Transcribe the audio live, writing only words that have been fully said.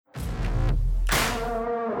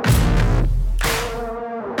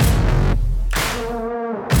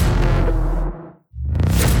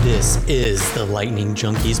This is the Lightning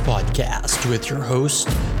Junkies podcast with your host,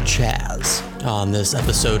 Chaz. On this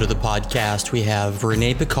episode of the podcast, we have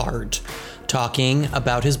Rene Picard talking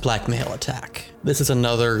about his blackmail attack. This is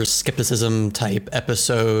another skepticism type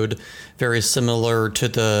episode, very similar to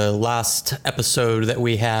the last episode that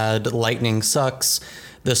we had, Lightning Sucks.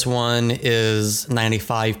 This one is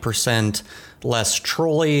 95% less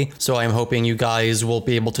trolly, so I'm hoping you guys will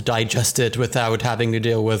be able to digest it without having to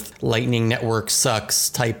deal with Lightning Network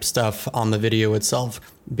sucks type stuff on the video itself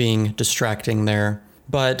being distracting there.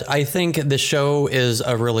 But I think the show is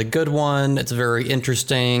a really good one. It's very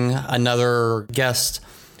interesting. Another guest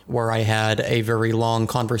where I had a very long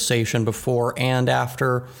conversation before and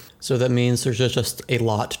after, so that means there's just a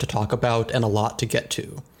lot to talk about and a lot to get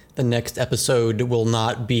to. The next episode will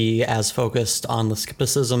not be as focused on the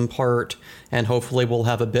skepticism part, and hopefully we'll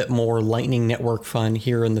have a bit more Lightning Network fun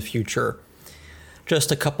here in the future.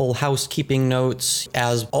 Just a couple housekeeping notes.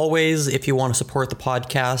 As always, if you want to support the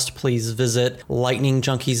podcast, please visit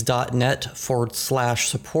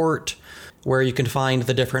lightningjunkies.net/support, where you can find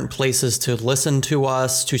the different places to listen to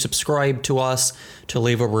us, to subscribe to us, to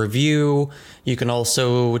leave a review. You can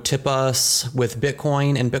also tip us with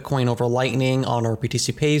Bitcoin and Bitcoin over Lightning on our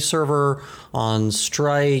BTC Pay server, on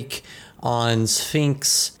Strike, on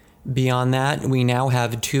Sphinx. Beyond that, we now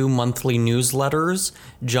have 2 monthly newsletters,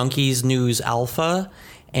 Junkies News Alpha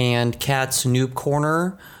and Cat's Noob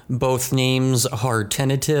Corner. Both names are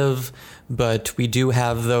tentative, but we do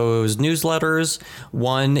have those newsletters.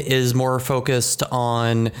 One is more focused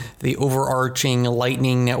on the overarching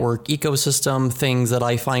Lightning Network ecosystem, things that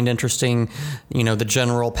I find interesting, the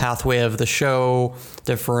general pathway of the show,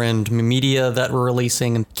 different media that we're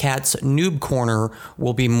releasing. Cat's Noob Corner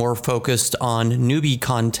will be more focused on newbie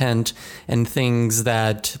content and things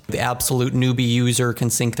that the absolute newbie user can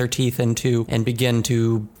sink their teeth into and begin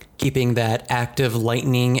to keeping that active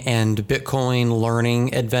Lightning and Bitcoin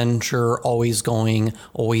learning adventure always going,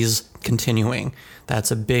 always continuing.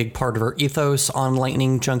 That's a big part of our ethos on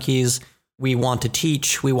Lightning Junkies. We want to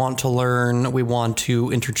teach, we want to learn, we want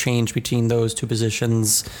to interchange between those two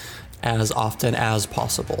positions as often as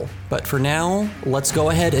possible. But for now, let's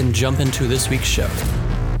go ahead and jump into this week's show.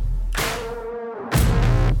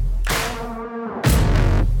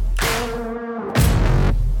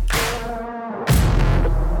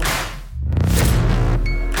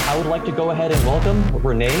 I would like to go ahead and welcome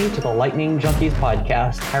Rene to the Lightning Junkies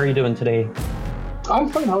podcast. How are you doing today? I'm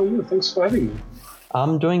fine. How are you? Thanks for having me.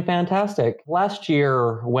 I'm doing fantastic. Last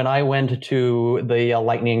year, when I went to the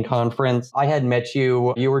Lightning conference, I had met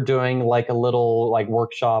you. You were doing like a little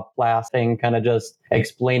workshop class thing, kind of just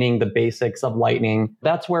explaining the basics of Lightning.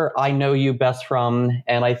 That's where I know you best from.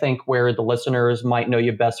 And I think where the listeners might know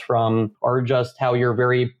you best from are just how you're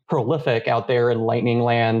very prolific out there in Lightning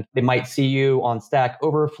land. They might see you on Stack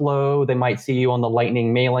Overflow. They might see you on the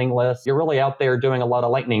Lightning mailing list. You're really out there doing a lot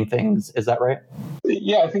of Lightning things. Is that right?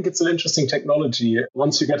 Yeah, I think it's an interesting technology.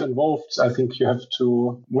 Once you get involved, I think you have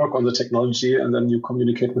to work on the technology and then you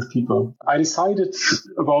communicate with people. I decided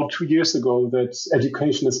about 2 years ago that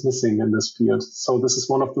education is missing in this field. So this is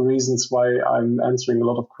one of the reasons why I'm answering a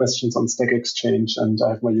lot of questions on Stack Exchange and I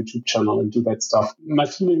have my YouTube channel and do that stuff. My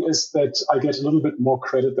feeling is that I get a little bit more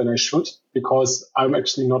credit than I should because I'm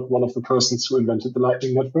actually not one of the persons who invented the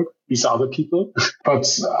Lightning Network. These are other people, but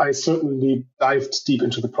I certainly dived deep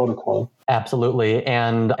into the protocol. Absolutely.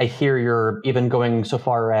 And I hear you're even going so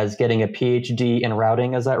far as getting a PhD in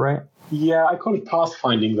routing. Is that right? Yeah, I call it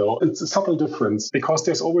pathfinding, though. It's a subtle difference because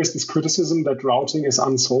there's always this criticism that routing is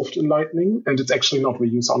unsolved in Lightning, and it's actually not. We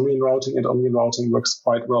use onion routing, and onion routing works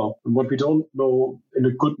quite well. And what we don't know in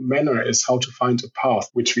a good manner is how to find a path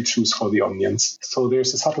which we choose for the onions. So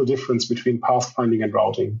there's a subtle difference between pathfinding and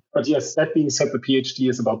routing. But yes, that being said, the PhD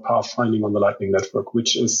is about pathfinding on the Lightning Network,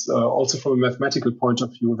 which is also from a mathematical point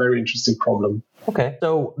of view, a very interesting problem. Okay,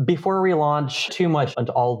 so before we launch too much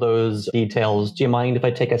into all those details, do you mind if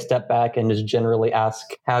I take a step back and just generally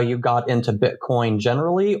ask how you got into Bitcoin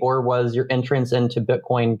generally, or was your entrance into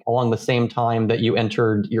Bitcoin along the same time that you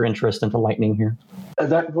entered your interest into Lightning here?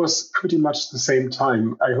 That was pretty much the same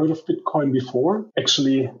time. I heard of Bitcoin before,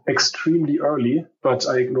 actually extremely early, but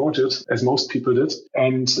I ignored it, as most people did.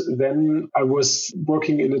 And then I was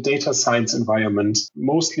working in a data science environment,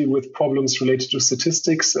 mostly with problems related to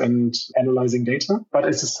statistics and analyzing data. But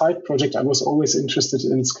as a side project, I was always interested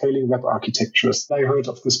in scaling web architectures. I heard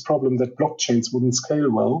of this problem that blockchains wouldn't scale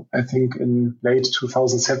well. I think in late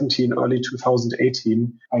 2017, early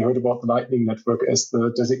 2018, I heard about the Lightning Network as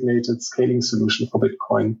the designated scaling solution for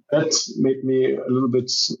Bitcoin. That made me a little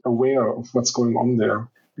bit aware of what's going on there.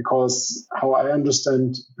 Because how I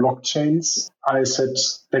understand blockchains, I said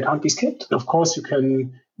they can't be scaled. Of course, you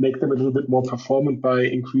can make them a little bit more performant by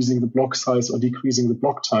increasing the block size or decreasing the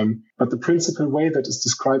block time. But the principal way that is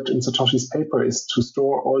described in Satoshi's paper is to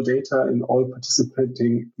store all data in all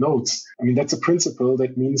participating nodes. I mean, that's a principle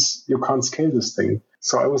that means you can't scale this thing.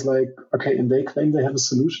 So I was like, okay, and they claim they have a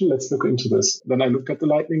solution. Let's look into this. Then I looked at the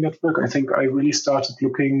Lightning Network. I think I really started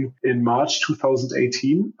looking in March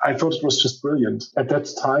 2018. I thought it was just brilliant. At that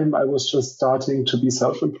time, I was just starting to be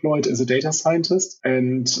self-employed as a data scientist.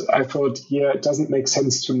 And I thought, yeah, it doesn't make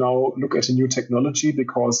sense to now look at a new technology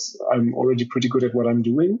because I'm already pretty good at what I'm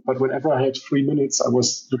doing. But whenever I had 3 minutes, I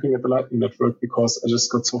was looking at the Lightning Network because I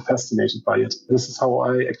just got so fascinated by it. This is how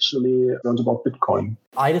I actually learned about Bitcoin.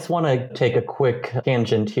 I just want to take a quick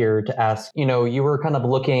tangent here to ask, you were kind of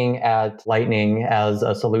looking at Lightning as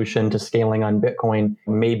a solution to scaling on Bitcoin,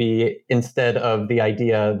 maybe instead of the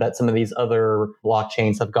idea that some of these other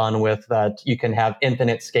blockchains have gone with, that you can have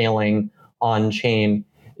infinite scaling on chain.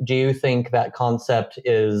 Do you think that concept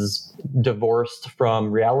is divorced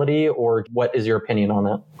from reality, or what is your opinion on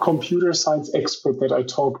that? Computer science expert that I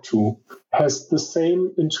talked to has the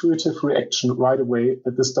same intuitive reaction right away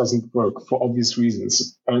that this doesn't work for obvious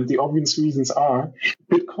reasons. And the obvious reasons are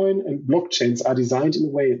Bitcoin and blockchains are designed in a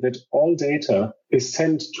way that all data is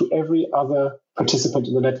sent to every other participant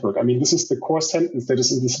in the network. I mean, this is the core sentence that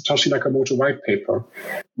is in the Satoshi Nakamoto white paper.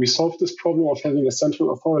 We solve this problem of having a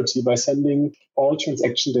central authority by sending all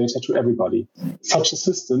transaction data to everybody. Such a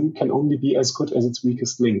system can only be as good as its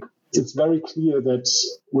weakest link. It's very clear that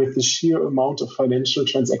with the sheer amount of financial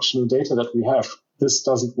transactional data that we have, this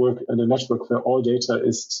doesn't work in a network where all data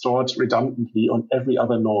is stored redundantly on every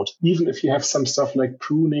other node. Even if you have some stuff like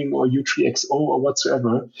pruning or U3XO or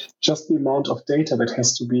whatsoever, just the amount of data that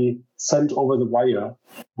has to be sent over the wire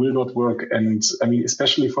will not work. And I mean,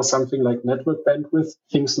 especially for something like network bandwidth,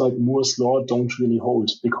 things like Moore's law don't really hold,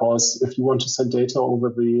 because if you want to send data over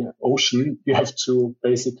the ocean, you have to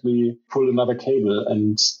basically pull another cable,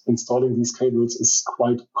 and installing these cables is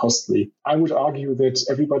quite costly. I would argue that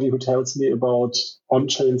everybody who tells me about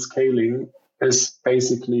on-chain scaling is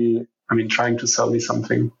basically, trying to sell me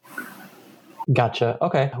something. Gotcha.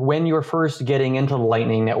 Okay. When you were first getting into the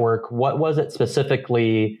Lightning Network, what was it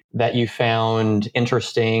specifically that you found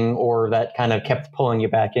interesting or that kind of kept pulling you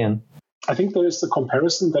back in? I think there is the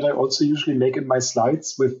comparison that I also usually make in my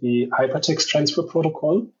slides with the hypertext transfer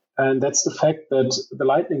protocol. And that's the fact that the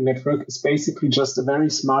Lightning Network is basically just a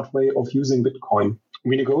very smart way of using Bitcoin.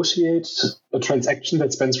 We negotiate a transaction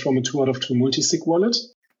that spans from a 2 out of 2 multisig wallet,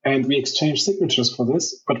 and we exchange signatures for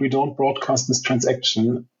this, but we don't broadcast this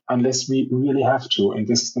transaction unless we really have to. And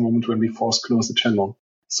this is the moment when we force close the channel.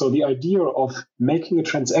 So the idea of making a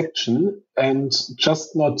transaction and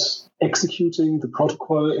just not executing the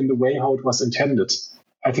protocol in the way how it was intended,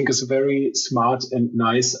 I think is a very smart and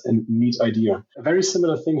nice and neat idea. A very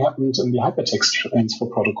similar thing happened in the hypertext transfer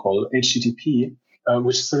protocol, HTTP,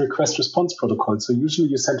 which is a request-response protocol. So usually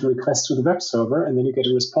you send a request to the web server and then you get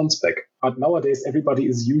a response back. But nowadays, everybody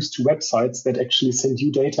is used to websites that actually send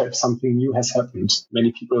you data if something new has happened.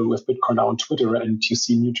 Many people with Bitcoin are on Twitter and you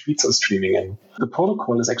see new tweets are streaming in. The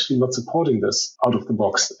protocol is actually not supporting this out of the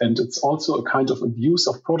box. And it's also a kind of abuse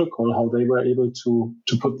of protocol, how they were able to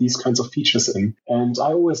put these kinds of features in. And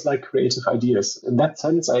I always like creative ideas. In that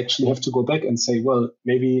sense, I actually have to go back and say, well,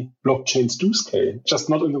 maybe blockchains do scale, just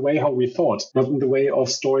not in the way how we thought, not in the way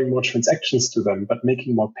of storing more transactions to them, but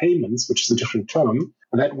making more payments, which is a different term.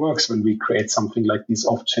 And that works when we create something like these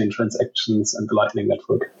off-chain transactions and the Lightning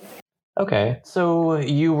Network. Okay, so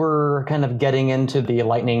you were kind of getting into the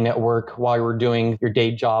Lightning Network while you were doing your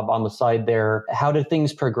day job on the side there. How did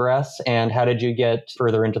things progress, and how did you get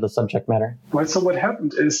further into the subject matter? Well, so what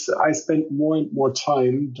happened is I spent more and more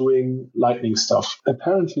time doing Lightning stuff.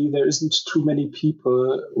 Apparently, there isn't too many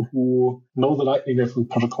people who know the Lightning Network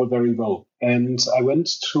protocol very well. And I went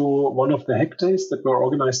to one of the hack days that were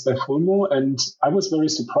organized by Fulmo, and I was very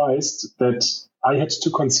surprised that I had to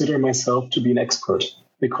consider myself to be an expert.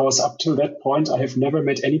 Because up to that point, I have never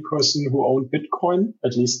met any person who owned Bitcoin,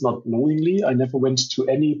 at least not knowingly. I never went to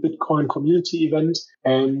any Bitcoin community event.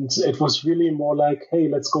 And it was really more like, hey,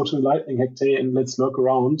 let's go to a Lightning Hack Day and let's lurk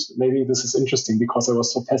around. Maybe this is interesting, because I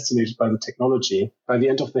was so fascinated by the technology. By the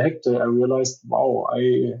end of the Hack Day, I realized, wow,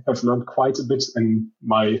 I have learned quite a bit in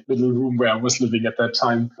my little room where I was living at that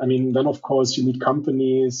time. I mean, then of course you meet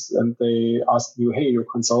companies and they ask you, hey, you're a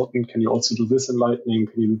consultant. Can you also do this in Lightning?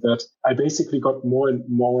 Can you do that? I basically got more and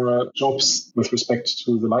more jobs with respect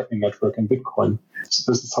to the Lightning Network and Bitcoin.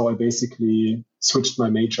 So this is how I basically switched my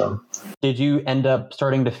major. Did you end up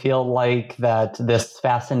starting to feel like that this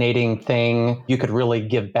fascinating thing you could really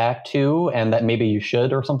give back to and that maybe you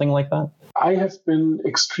should or something like that? I have been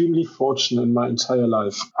extremely fortunate in my entire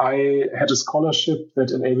life. I had a scholarship that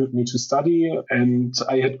enabled me to study, and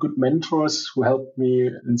I had good mentors who helped me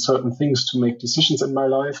in certain things to make decisions in my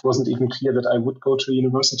life. It wasn't even clear that I would go to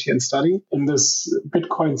university and study. In this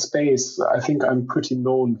Bitcoin space, I think I'm pretty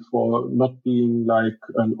known for not being like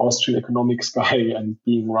an Austrian economics guy and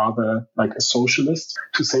being rather like a socialist,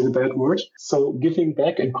 to say the bad word. So giving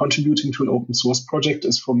back and contributing to an open source project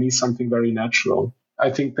is for me something very natural. I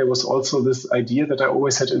think there was also this idea that I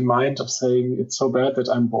always had in mind of saying it's so bad that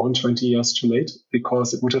I'm born 20 years too late,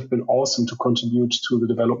 because it would have been awesome to contribute to the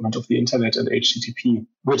development of the internet and HTTP,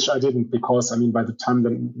 which I didn't, because by the time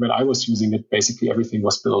when I was using it, basically everything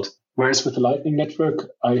was built. Whereas with the Lightning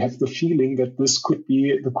Network, I have the feeling that this could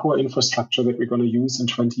be the core infrastructure that we're going to use in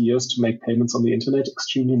 20 years to make payments on the internet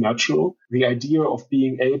extremely natural. The idea of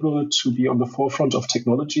being able to be on the forefront of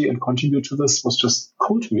technology and contribute to this was just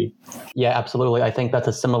cool to me. Yeah, absolutely. I think that's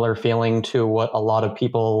a similar feeling to what a lot of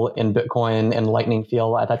people in Bitcoin and Lightning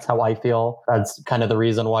feel. That's how I feel. That's kind of the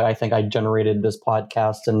reason why I think I generated this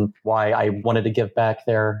podcast and why I wanted to give back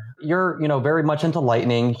there. You're, very much into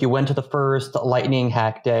Lightning. You went to the first Lightning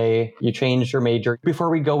Hack Day. You changed your major.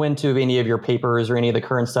 Before we go into any of your papers or any of the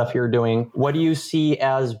current stuff you're doing, what do you see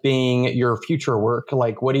as being your future work?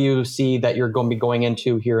 Like, what do you see that you're going to be going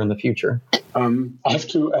into here in the future? I have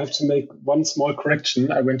to make one small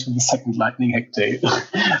correction. I went to the second Lightning Hack Day.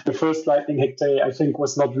 The first Lightning Hack Day, I think,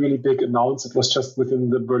 was not really big announced. It was just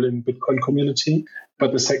within the Berlin Bitcoin community.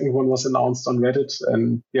 But the second one was announced on Reddit.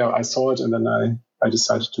 And I saw it, and then I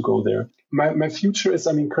decided to go there. My future is,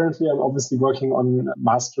 currently I'm obviously working on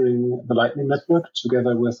mastering the Lightning Network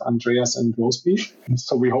together with Andreas and Rosebeef.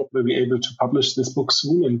 So we hope we'll be able to publish this book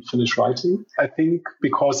soon and finish writing. I think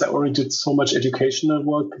because I already did so much educational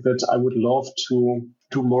work that I would love to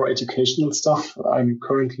do more educational stuff. I'm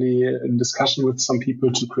currently in discussion with some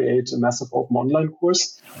people to create a massive open online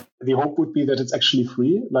course. The hope would be that it's actually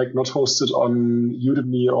free, like not hosted on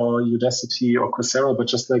Udemy or Udacity or Coursera, but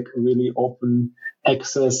just like a really open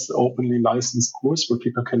access, openly licensed course where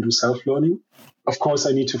people can do self-learning. Of course,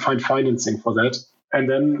 I need to find financing for that. And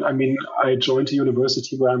then, I joined a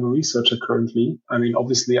university where I'm a researcher currently.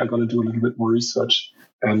 Obviously, I'm going to do a little bit more research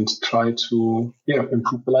and try to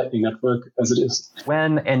improve the Lightning Network as it is.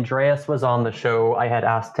 When Andreas was on the show, I had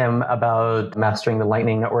asked him about mastering the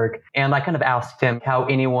Lightning Network, and I kind of asked him how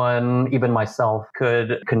anyone, even myself,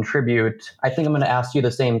 could contribute. I think I'm going to ask you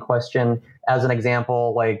the same question. As an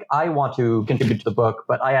example, like I want to contribute to the book,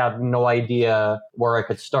 but I have no idea where I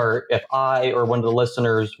could start. If I or one of the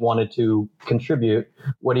listeners wanted to contribute,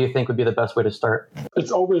 what do you think would be the best way to start?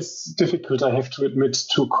 It's always difficult, I have to admit,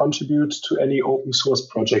 to contribute to any open source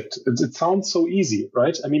project. It sounds so easy,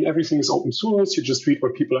 right? Everything is open source. You just read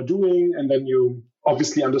what people are doing, and then you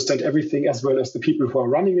obviously understand everything as well as the people who are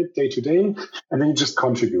running it day to day, and then you just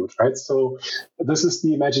contribute, right? So this is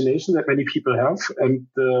the imagination that many people have, and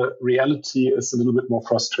the reality is a little bit more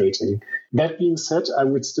frustrating. That being said, I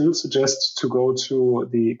would still suggest to go to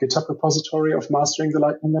the GitHub repository of Mastering the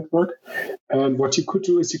Lightning Network. And what you could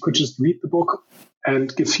do is you could just read the book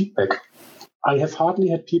and give feedback. I have hardly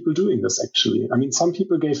had people doing this, actually. Some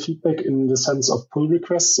people gave feedback in the sense of pull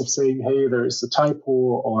requests of saying, hey, there is a typo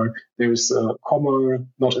or there's a comma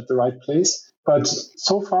not at the right place. But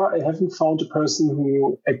so far, I haven't found a person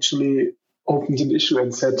who actually opened an issue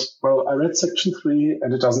and said, well, I read section 3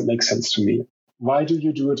 and it doesn't make sense to me. Why do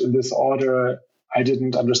you do it in this order? I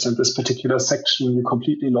didn't understand this particular section. You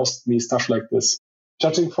completely lost me, stuff like this.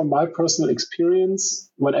 Judging from my personal experience,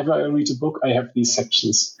 whenever I read a book, I have these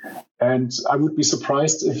sections. And I would be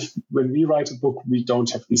surprised if when we write a book, we don't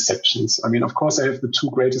have these sections. Of course, I have the 2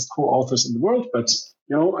 greatest co-authors in the world, but,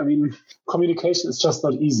 communication is just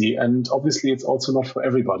not easy. And obviously, it's also not for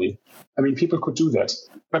everybody. People could do that.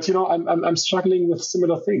 But, I'm struggling with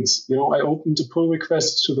similar things. I opened a pull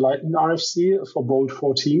request to the Lightning RFC for Bolt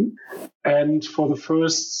 14. And for the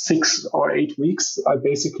first 6 or 8 weeks, I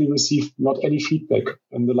basically received not any feedback.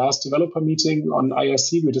 In the last developer meeting on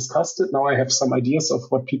IRC, we discussed it. Now I have some ideas of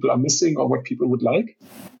what people are missing or what people would like.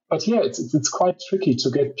 But it's quite tricky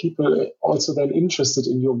to get people also then interested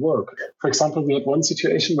in your work. For example, we had one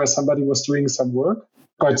situation where somebody was doing some work,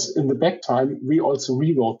 but in the back time, we also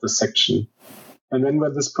rewrote the section. And then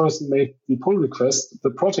when this person made the pull request, the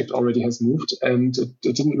project already has moved and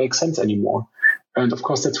it didn't make sense anymore. And of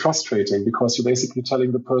course, that's frustrating because you're basically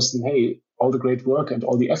telling the person, hey, all the great work and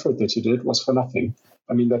all the effort that you did was for nothing.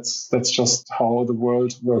 That's just how the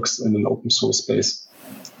world works in an open source space.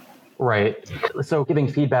 Right. So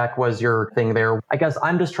giving feedback was your thing there. I guess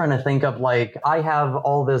I'm just trying to think of like, I have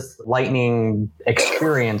all this Lightning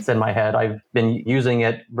experience in my head. I've been using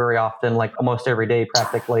it very often, like almost every day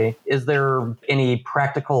practically. Is there any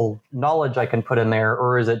practical knowledge I can put in there,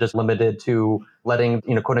 or is it just limited to letting,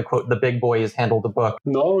 quote unquote, the big boys handle the book?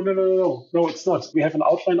 No, it's not. We have an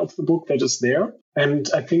outline of the book that is there. And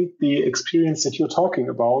I think the experience that you're talking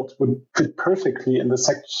about would fit perfectly in the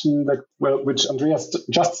section which Andreas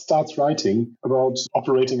just starts writing about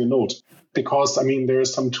operating a node. Because, there are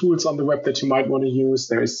some tools on the web that you might want to use.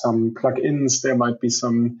 There is some plugins. There might be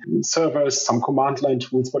some servers, some command line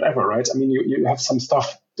tools, whatever, right? You have some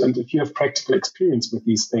stuff. And if you have practical experience with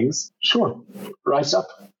these things, sure, write it up,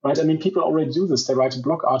 right? People already do this. They write a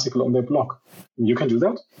blog article on their blog. You can do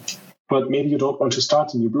that. But maybe you don't want to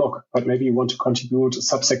start a new blog, but maybe you want to contribute a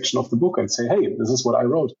subsection of the book and say, hey, this is what I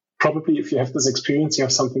wrote. Probably if you have this experience, you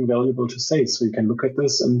have something valuable to say. So you can look at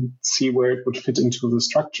this and see where it would fit into the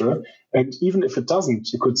structure. And even if it doesn't,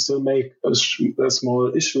 you could still make a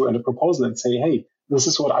small issue and a proposal and say, hey, this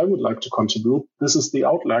is what I would like to contribute. This is the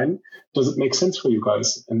outline. Does it make sense for you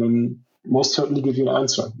guys? And then most certainly give you an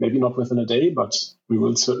answer. Maybe not within a day, but we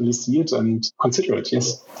will certainly see it and consider it.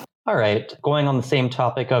 Yes. All right. Going on the same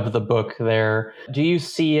topic of the book there, do you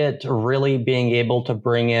see it really being able to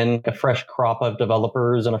bring in a fresh crop of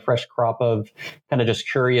developers and a fresh crop of kind of just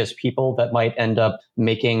curious people that might end up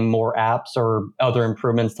making more apps or other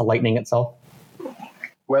improvements to Lightning itself?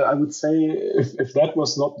 Well, I would say if that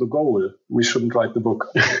was not the goal, we shouldn't write the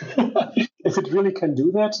book. If it really can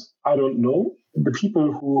do that, I don't know. The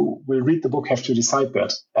people who will read the book have to decide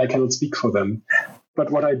that. I cannot speak for them. But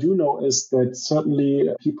what I do know is that certainly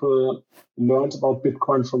people learned about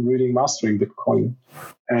Bitcoin from reading Mastering Bitcoin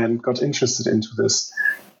and got interested into this.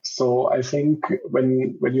 So I think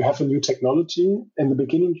when you have a new technology, in the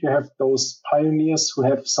beginning you have those pioneers who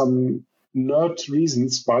have some nerd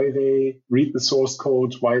reasons why they read the source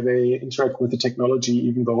code, why they interact with the technology,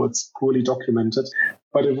 even though it's poorly documented.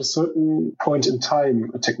 But at a certain point in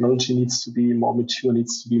time, a technology needs to be more mature,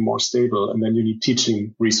 needs to be more stable, and then you need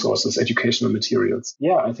teaching resources, educational materials.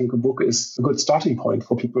 Yeah, I think a book is a good starting point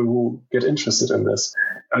for people who get interested in this.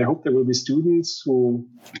 I hope there will be students who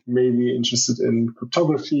may be interested in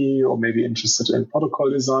cryptography or maybe interested in protocol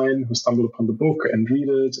design, who stumble upon the book and read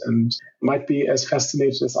it and might be as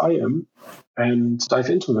fascinated as I am and dive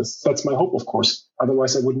into this. That's my hope, of course.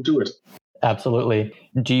 Otherwise, I wouldn't do it. Absolutely.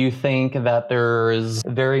 Do you think that there's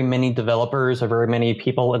very many developers or very many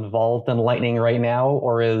people involved in Lightning right now,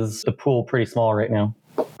 or is the pool pretty small right now?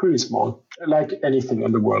 Pretty small, like anything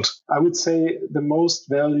in the world. I would say the most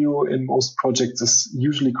value in most projects is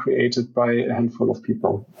usually created by a handful of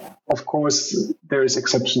people. Of course, there is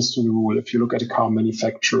exceptions to the rule. If you look at a car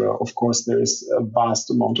manufacturer, of course, there is a vast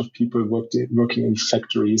amount of people working in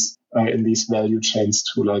factories in these value chains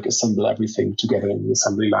to assemble everything together in the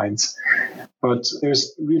assembly lines. But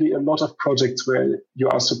there's really a lot of projects where you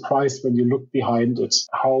are surprised when you look behind it,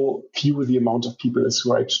 how few the amount of people is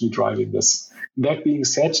who are actually driving this. That being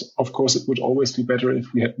said, of course, it would always be better if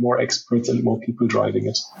we had more experts and more people driving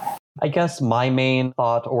it. I guess my main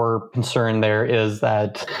thought or concern there is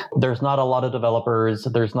that there's not a lot of developers.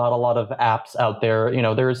 There's not a lot of apps out there.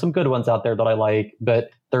 There are some good ones out there that I like,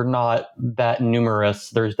 but they're not that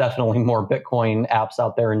numerous. There's definitely more Bitcoin apps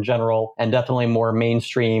out there in general, and definitely more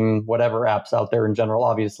mainstream whatever apps out there in general,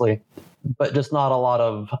 obviously, but just not a lot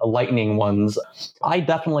of Lightning ones. I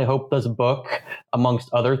definitely hope this book, amongst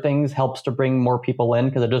other things, helps to bring more people in,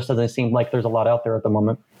 because it just doesn't seem like there's a lot out there at the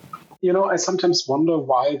moment. I sometimes wonder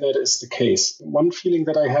why that is the case. One feeling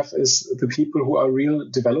that I have is the people who are real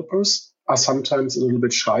developers are sometimes a little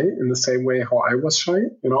bit shy, in the same way how I was shy.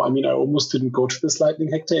 I almost didn't go to this Lightning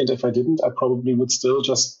Hack Day, and if I didn't, I probably would still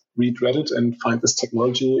just read Reddit and find this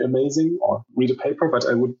technology amazing, or read a paper, but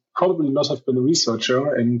I would probably not have been a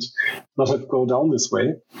researcher and not have gone down this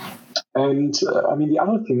way. And the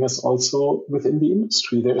other thing is also within the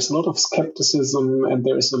industry, there is a lot of skepticism and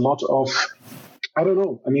there is a lot of, I don't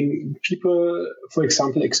know. People, for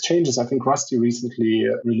example, exchanges. I think Rusty recently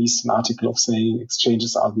released an article of saying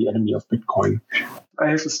exchanges are the enemy of Bitcoin. I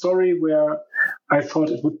have a story where I thought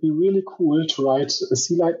it would be really cool to write a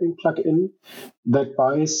C-Lightning plugin that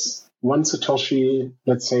buys 1 Satoshi,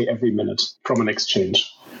 let's say, every minute from an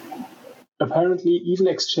exchange. Apparently, even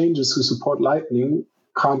exchanges who support Lightning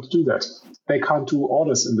can't do that. They can't do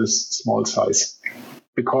orders in this small size,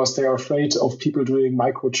 because they are afraid of people doing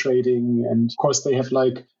micro trading. And of course, they have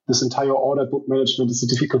this entire order book management is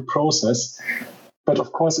a difficult process. But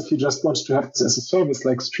of course, if you just want to have this as a service,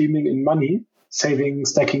 like streaming in money, stacking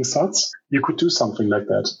sats, you could do something like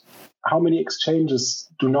that. how many exchanges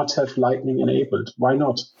do not have Lightning enabled? Why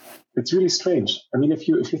not? It's really strange. I mean, if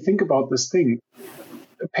you think about this thing,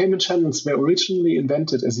 payment channels were originally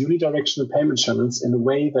invented as unidirectional payment channels in a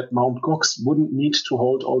way that Mt. Gox wouldn't need to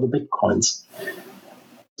hold all the Bitcoins.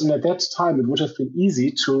 And at that time, it would have been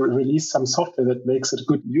easy to release some software that makes it a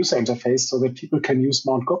good user interface so that people can use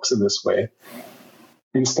Mt. Gox in this way.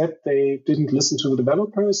 Instead, they didn't listen to the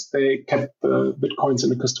developers. They kept the Bitcoins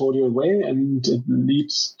in a custodial way, and it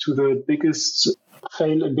leads to the biggest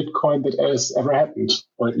fail in Bitcoin that has ever happened,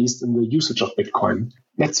 or at least in the usage of Bitcoin.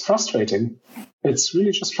 That's frustrating. It's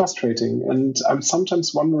really just frustrating. And I'm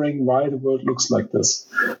sometimes wondering why the world looks like this.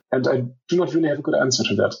 And I do not really have a good answer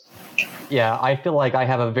to that. Yeah, I feel like I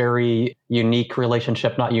have a very unique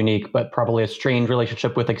relationship, not unique, but probably a strange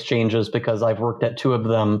relationship with exchanges because I've worked at two of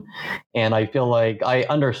them. And I feel like I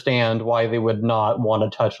understand why they would not want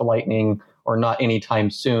to touch Lightning or not anytime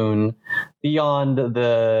soon. Beyond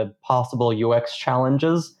the possible UX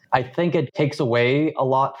challenges, I think it takes away a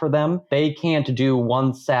lot for them. They can't do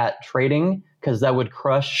one sat trading because that would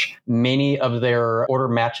crush many of their order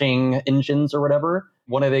matching engines or whatever.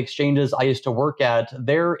 One of the exchanges I used to work at,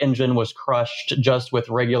 their engine was crushed just with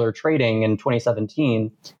regular trading in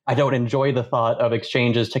 2017. I don't enjoy the thought of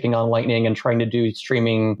exchanges taking on Lightning and trying to do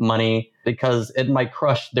streaming money because it might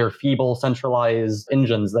crush their feeble centralized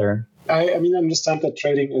engines there. I mean, I understand that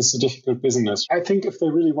trading is a difficult business. I think if they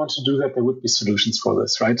really want to do that, there would be solutions for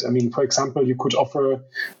this, right? I mean, for example, you could offer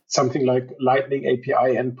something like Lightning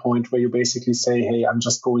API endpoint where you basically say, hey, I'm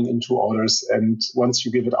just going into orders. And once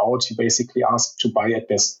you give it out, you basically ask to buy at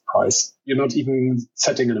best price. You're not even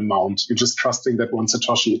setting an amount. You're just trusting that one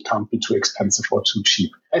Satoshi, it can't be too expensive or too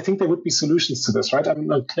cheap. I think there would be solutions to this, right? I'm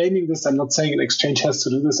not claiming this. I'm not saying an exchange has to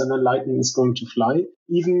do this and then Lightning is going to fly.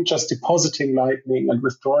 Even just depositing Lightning and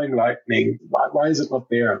withdrawing Lightning, why is it not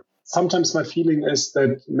there? Sometimes my feeling is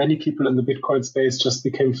that many people in the Bitcoin space just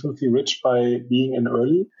became filthy rich by being in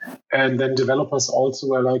early. And then developers also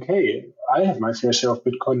were like, hey, I have my fair share of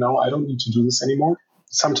Bitcoin now. I don't need to do this anymore.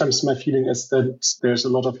 Sometimes my feeling is that there's a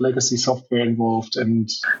lot of legacy software involved and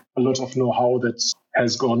a lot of know-how that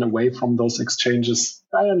has gone away from those exchanges.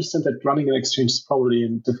 I understand that running an exchange is probably a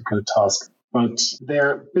difficult task, but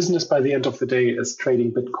their business by the end of the day is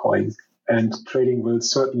trading Bitcoin, and trading will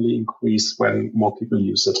certainly increase when more people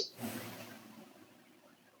use it.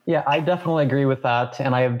 Yeah, I definitely agree with that.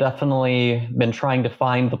 And I have definitely been trying to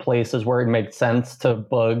find the places where it makes sense to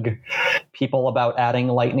bug people about adding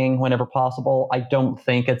Lightning whenever possible. I don't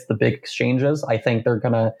think it's the big exchanges. I think they're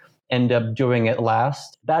going to end up doing it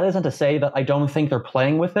last. That isn't to say that I don't think they're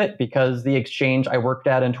playing with it, because the exchange I worked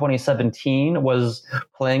at in 2017 was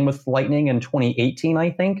playing with Lightning in 2018,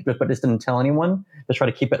 I think, but just didn't tell anyone. Just try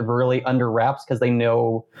to keep it really under wraps because they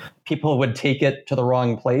know people would take it to the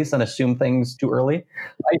wrong place and assume things too early.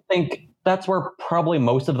 I think that's where probably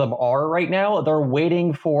most of them are right now. They're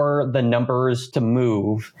waiting for the numbers to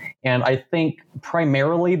move. And I think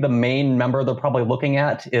primarily the main number they're probably looking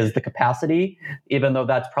at is the capacity, even though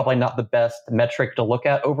that's probably not the best metric to look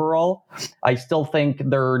at overall. I still think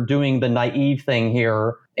they're doing the naive thing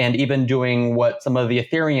here and even doing what some of the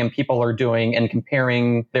Ethereum people are doing and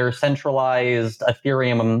comparing their centralized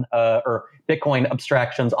Ethereum or Bitcoin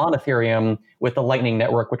abstractions on Ethereum with the Lightning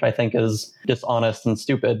Network, which I think is dishonest and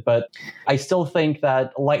stupid. But I still think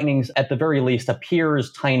that Lightning, at the very least,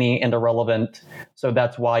 appears tiny and irrelevant. So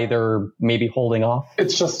that's why they're maybe holding off.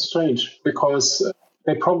 It's just strange because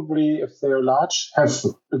they probably, if they're large, have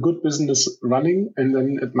a good business running, and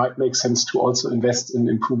then it might make sense to also invest in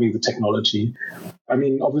improving the technology. I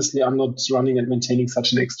mean, obviously, I'm not running and maintaining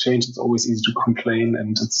such an exchange. It's always easy to complain,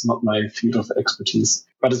 and it's not my field of expertise.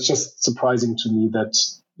 But it's just surprising to me that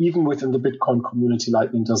even within the Bitcoin community,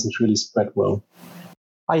 Lightning doesn't really spread well.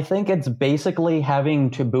 I think it's basically having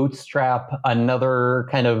to bootstrap another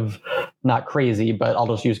kind of, not crazy, but I'll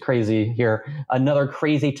just use crazy here, another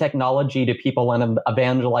crazy technology to people and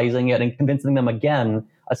evangelizing it and convincing them again,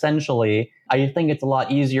 essentially. I think it's a lot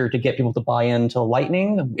easier to get people to buy into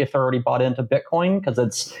Lightning if they're already bought into Bitcoin, because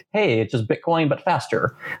it's, hey, it's just Bitcoin, but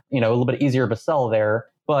faster, a little bit easier to sell there.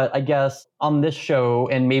 But I guess on this show,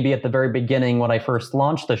 and maybe at the very beginning when I first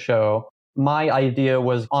launched the show, my idea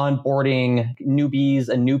was onboarding newbies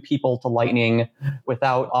and new people to Lightning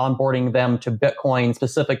without onboarding them to Bitcoin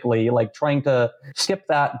specifically, like trying to skip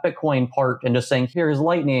that Bitcoin part and just saying, here's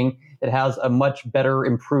Lightning. It has a much better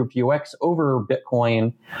improved UX over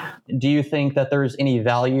Bitcoin. Do you think that there's any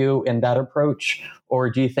value in that approach? Or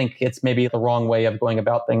do you think it's maybe the wrong way of going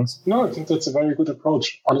about things? No, I think that's a very good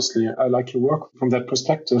approach. Honestly, I like your work from that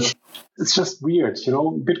perspective. It's just weird.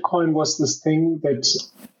 Bitcoin was this thing that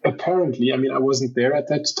apparently, I wasn't there at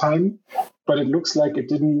that time, but it looks like it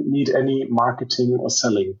didn't need any marketing or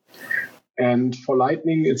selling. And for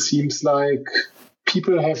Lightning, it seems like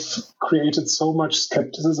people have created so much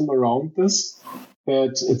skepticism around this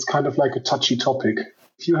that it's kind of like a touchy topic.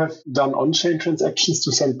 If you have done on-chain transactions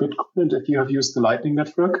to send Bitcoin, and if you have used the Lightning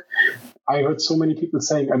Network, I heard so many people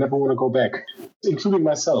saying, I never want to go back, including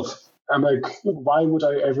myself. I'm like, why would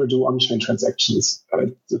I ever do on-chain transactions?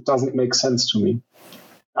 It doesn't make sense to me,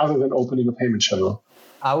 other than opening a payment channel.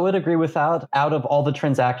 I would agree with that. Out of all the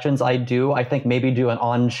transactions I do, I think maybe do an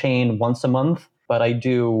on-chain once a month, but I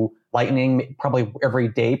do Lightning probably every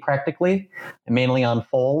day practically, mainly on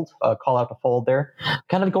Fold, call out to Fold there.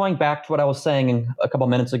 Kind of going back to what I was saying a couple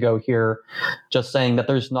minutes ago here, just saying that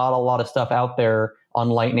there's not a lot of stuff out there on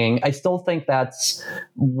Lightning. I still think that's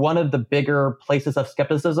one of the bigger places of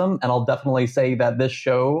skepticism, and I'll definitely say that this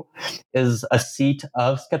show is a seat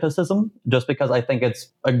of skepticism, just because I think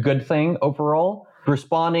it's a good thing overall.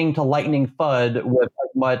 Responding to Lightning FUD with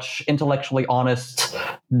as much intellectually honest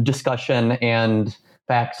discussion and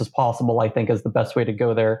facts as possible, I think, is the best way to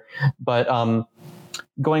go there. But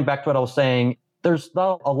going back to what I was saying, there's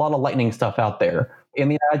not a lot of Lightning stuff out there. In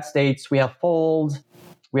the United States, we have Fold.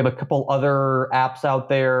 We have a couple other apps out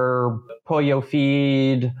there, Poyo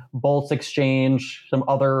Feed, Bolts Exchange, some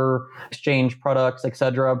other exchange products,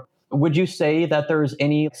 etc. Would you say that there's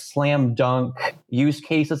any slam dunk use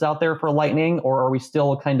cases out there for Lightning, or are we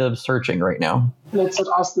still kind of searching right now? Let's not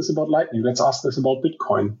ask this about Lightning. Let's ask this about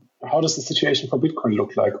Bitcoin. How does the situation for Bitcoin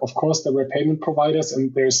look like? Of course, there were payment providers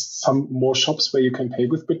and there's some more shops where you can pay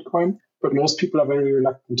with Bitcoin, but most people are very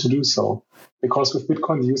reluctant to do so because with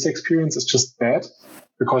Bitcoin, the user experience is just bad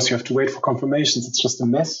because you have to wait for confirmations. It's just a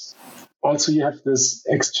mess. Also, you have this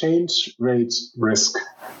exchange rate risk.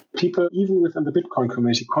 People, even within the Bitcoin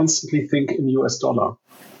community, constantly think in US dollar.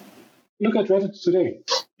 Look at Reddit today.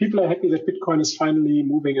 People are happy that Bitcoin is finally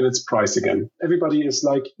moving in its price again. Everybody is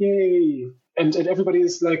like, yay. And everybody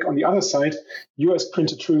is like, on the other side, US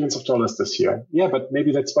printed trillions of dollars this year. Yeah, but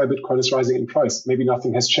maybe that's why Bitcoin is rising in price. Maybe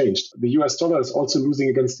nothing has changed. The US dollar is also losing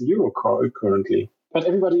against the euro currently. But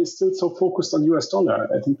everybody is still so focused on US dollar.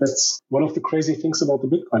 I think that's one of the crazy things about the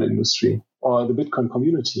Bitcoin industry or the Bitcoin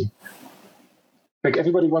community. Like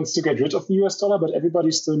everybody wants to get rid of the US dollar, but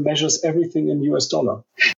everybody still measures everything in US dollar.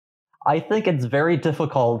 I think it's very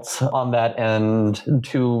difficult on that end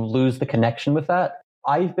to lose the connection with that.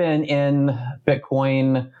 I've been in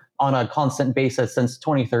Bitcoin on a constant basis since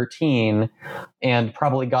 2013 and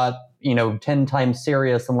probably got 10 times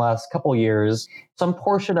serious in the last couple years. Some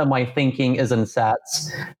portion of my thinking is in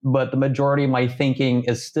sats, but the majority of my thinking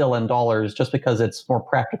is still in dollars just because it's more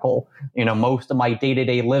practical. Most of my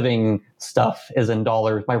day-to-day living stuff is in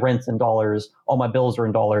dollars. My rent's in dollars. All my bills are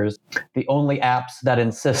in dollars. The only apps that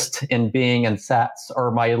insist in being in sats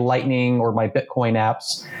are my Lightning or my Bitcoin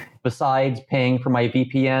apps. Besides paying for my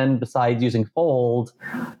VPN, besides using Fold,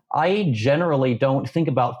 I generally don't think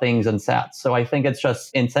about things in sats. So I think it's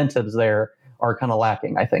just incentives there are kind of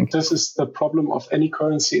lacking, I think. This is the problem of any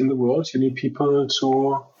currency in the world. You need people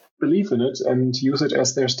to believe in it and use it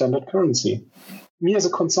as their standard currency. Me as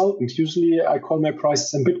a consultant, usually I call my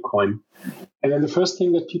prices in Bitcoin. And then the first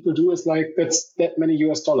thing that people do is like, that's that many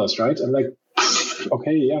US dollars, right? I'm like,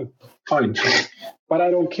 okay, yeah, fine. But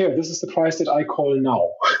I don't care. This is the price that I call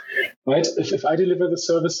now, right? If I deliver the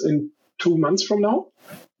service in 2 months from now,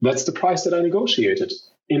 that's the price that I negotiated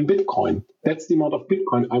in Bitcoin. That's the amount of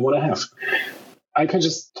Bitcoin I want to have. I can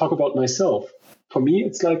just talk about myself. For me,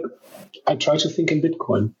 it's like I try to think in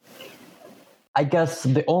Bitcoin. I guess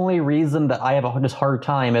the only reason that I have a hard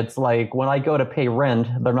time, it's like when I go to pay rent,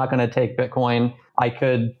 they're not going to take Bitcoin. I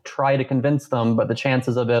could try to convince them, but the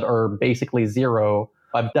chances of it are basically zero.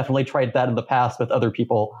 I've definitely tried that in the past with other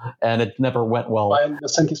people, and it never went well. I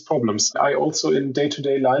understand these problems. I also, in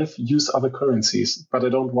day-to-day life, use other currencies, but I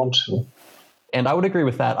don't want to. And I would agree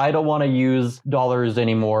with that. I don't want to use dollars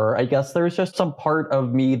anymore. I guess there's just some part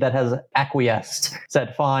of me that has acquiesced,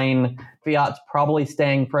 said, fine, fiat's probably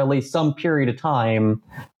staying for at least some period of time.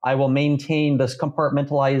 I will maintain this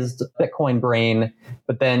compartmentalized Bitcoin brain,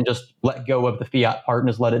 but then just let go of the fiat part and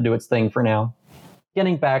just let it do its thing for now.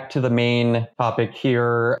 Getting back to the main topic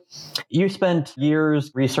here, you spent years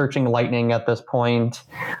researching Lightning at this point,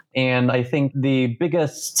 and I think the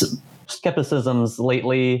biggest skepticisms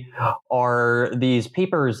lately are these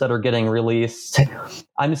papers that are getting released.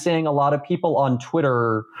 I'm seeing a lot of people on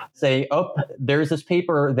Twitter say, oh, there's this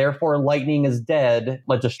paper, therefore Lightning is dead.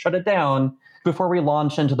 Let's just shut it down. Before we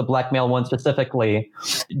launch into the blackmail one specifically,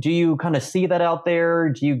 do you kind of see that out there?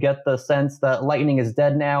 Do you get the sense that Lightning is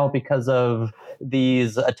dead now because of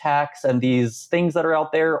these attacks and these things that are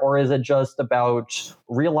out there? Or is it just about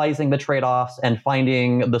realizing the trade-offs and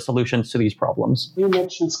finding the solutions to these problems? You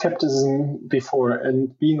mentioned skepticism before,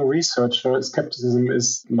 and being a researcher, skepticism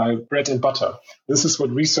is my bread and butter. This is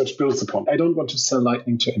what research builds upon. I don't want to sell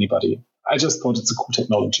Lightning to anybody. I just thought it's a cool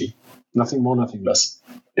technology. Nothing more, nothing less.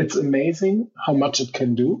 It's amazing how much it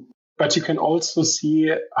can do, but you can also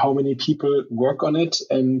see how many people work on it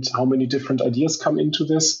and how many different ideas come into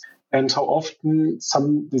this, and how often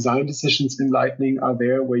some design decisions in Lightning are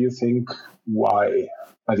there where you think, why?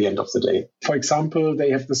 By the end of the day. For example,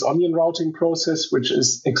 they have this onion routing process, which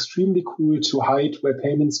is extremely cool to hide where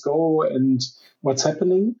payments go and what's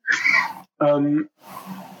happening.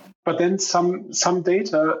 But then some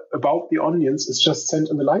data about the onions is just sent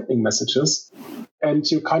in the Lightning messages, and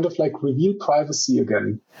you kind of like reveal privacy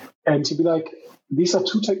again. And you'd be like, these are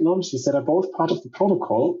two technologies that are both part of the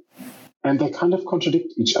protocol, and they kind of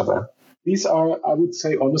contradict each other. These are, I would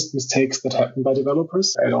say, honest mistakes that happen by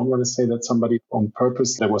developers. I don't want to say that somebody on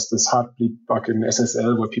purpose, there was this heartbleed bug in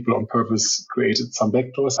SSL where people on purpose created some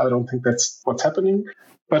backdoors. I don't think that's what's happening.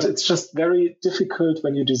 But it's just very difficult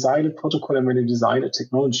when you design a protocol and when you design a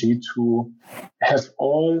technology to have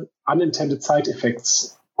all unintended side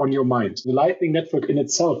effects on your mind. The Lightning Network in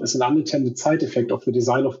itself is an unintended side effect of the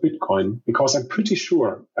design of Bitcoin, because I'm pretty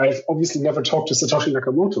sure, I've obviously never talked to Satoshi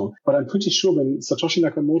Nakamoto, but I'm pretty sure when Satoshi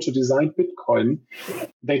Nakamoto designed Bitcoin,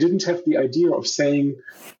 they didn't have the idea of saying,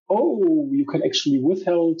 oh, you can actually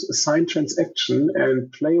withhold a signed transaction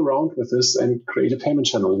and play around with this and create a payment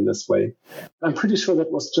channel in this way. I'm pretty sure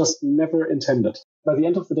that was just never intended. By the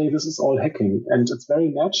end of the day, this is all hacking, and it's very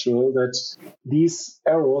natural that these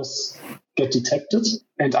errors get detected.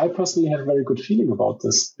 And I personally have a very good feeling about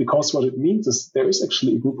this, because what it means is there is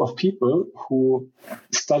actually a group of people who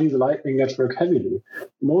study the Lightning Network heavily.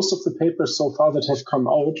 Most of the papers so far that have come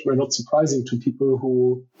out were not surprising to people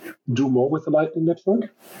who do more with the Lightning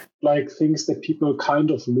Network, like things that people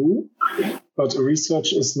kind of knew. But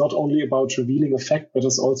research is not only about revealing a fact, but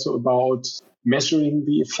it's also about measuring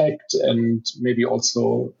the effect and maybe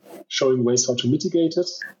also showing ways how to mitigate it.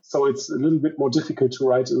 So it's a little bit more difficult to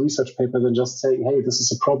write a research paper than just saying, hey, this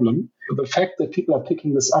is a problem. The fact that people are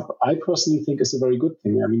picking this up, I personally think is a very good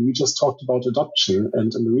thing. I mean, we just talked about adoption,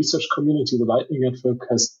 and in the research community, the Lightning Network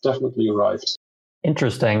has definitely arrived.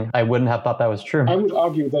 Interesting. I wouldn't have thought that was true. I would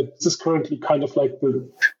argue that this is currently kind of like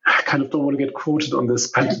I kind of don't want to get quoted on this,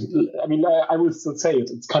 but I mean, I would still say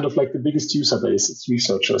it. It's kind of like the biggest user base. It's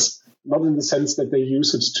researchers. Not in the sense that they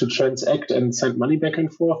use it to transact and send money back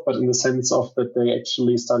and forth, but in the sense of that they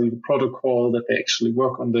actually study the protocol, that they actually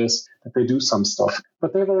work on this, that they do some stuff.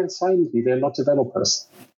 But they're very silently. They're not developers.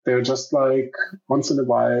 They're just like, once in a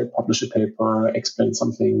while, publish a paper, explain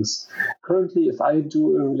some things. Currently, if I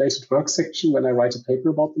do a related work section, when I write a paper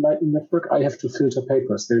about the Lightning Network, I have to filter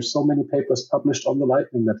papers. There's so many papers published on the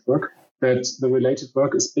Lightning Network that the related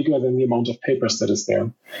work is bigger than the amount of papers that is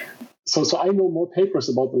there. So I know more papers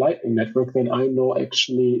about the Lightning Network than I know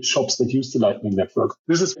actually shops that use the Lightning Network.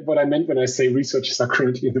 This is what I meant when I say researchers are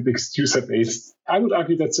currently the biggest user base. I would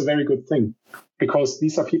argue that's a very good thing, because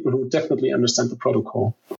these are people who definitely understand the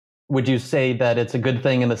protocol. Would you say that it's a good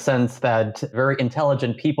thing in the sense that very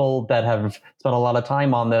intelligent people that have spent a lot of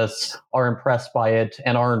time on this are impressed by it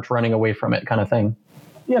and aren't running away from it, kind of thing?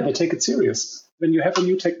 Yeah, they take it serious. When you have a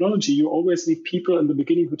new technology, you always need people in the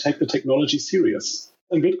beginning who take the technology serious.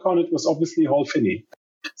 In Bitcoin, it was obviously Hal Finney.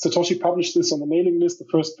 Satoshi published this on the mailing list. The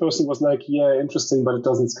first person was like, yeah, interesting, but it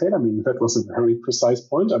doesn't scale. I mean, that was a very precise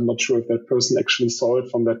point. I'm not sure if that person actually saw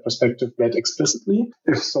it from that perspective that explicitly.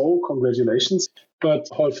 If so, congratulations. But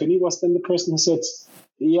Hal Finney was then the person who said,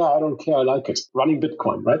 yeah, I don't care, I like it. Running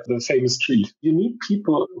Bitcoin, right? The famous tweet. You need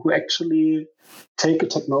people who actually take a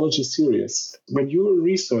technology serious. When you're a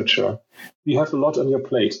researcher, you have a lot on your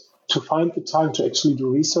plate. To find the time to actually do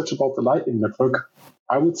research about the Lightning Network,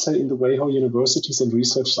 I would say in the way how universities and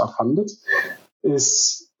research are funded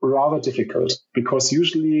is rather difficult, because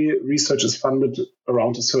usually research is funded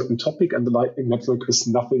around a certain topic, and the Lightning Network is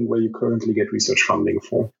nothing where you currently get research funding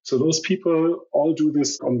for. So those people all do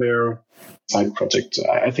this on their side project.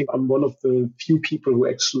 I think I'm one of the few people who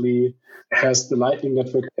actually has the Lightning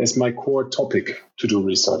Network as my core topic to do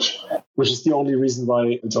research, which is the only reason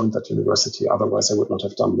why I joined that university. Otherwise, I would not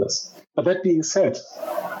have done this. But that being said,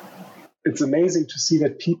 it's amazing to see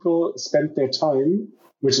that people spend their time,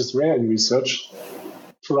 which is rare in research,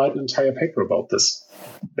 to write an entire paper about this.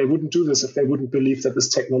 They wouldn't do this if they wouldn't believe that this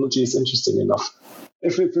technology is interesting enough.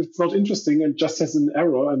 If it's not interesting and just has an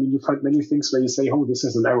error, I mean, you find many things where you say, oh, this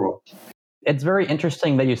is an error. It's very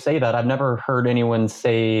interesting that you say that. I've never heard anyone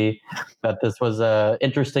say that this was an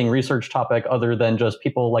interesting research topic other than just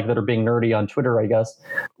people like that are being nerdy on Twitter, I guess.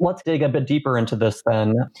 Let's dig a bit deeper into this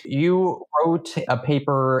then. You wrote a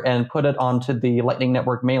paper and put it onto the Lightning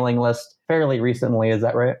Network mailing list fairly recently, is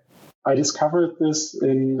that right? I discovered this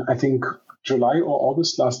in, I think, July or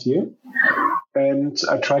August last year. And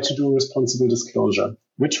I tried to do responsible disclosure,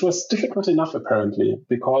 which was difficult enough, apparently,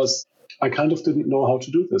 because I kind of didn't know how to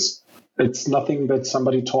do this. It's nothing that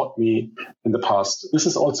somebody taught me in the past. This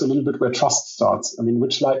is also a little bit where trust starts. I mean,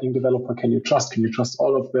 which Lightning developer can you trust? Can you trust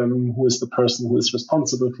all of them? Who is the person who is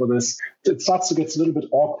responsible for this? It starts to get a little bit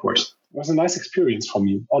awkward. It was a nice experience for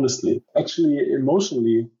me, honestly. Actually,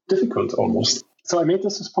 emotionally difficult almost. So I made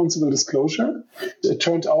this responsible disclosure. It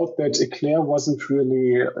turned out that Eclair wasn't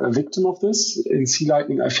really a victim of this. In C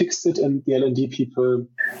Lightning, I fixed it, and the LND people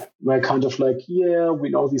were kind of like, yeah, we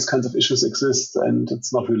know these kinds of issues exist, and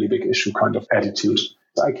it's not really a big issue kind of attitude.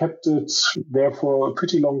 I kept it there for a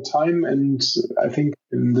pretty long time, and I think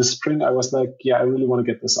in the spring I was like, yeah, I really want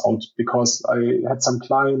to get this out, because I had some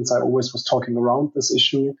clients, I always was talking around this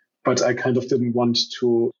issue, but I kind of didn't want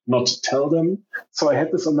to not tell them. So I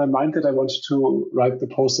had this on my mind that I wanted to write the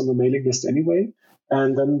post on the mailing list anyway.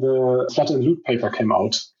 And then the Flood and Loot paper came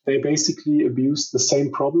out. They basically abused the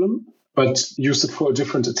same problem, but used it for a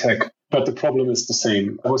different attack. But the problem is the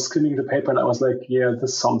same. I was skimming the paper and I was like, yeah,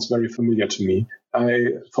 this sounds very familiar to me. I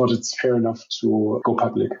thought it's fair enough to go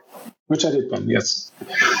public, which I did then, yes.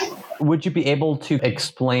 Would you be able to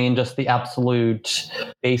explain just the absolute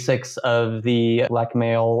basics of the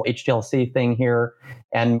blackmail HTLC thing here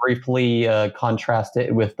and briefly contrast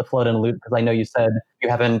it with the Flood and Loot? Because I know you said you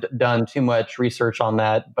haven't done too much research on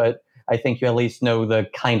that, but I think you at least know the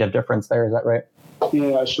kind of difference there. Is that right?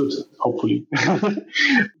 Yeah, I should, hopefully.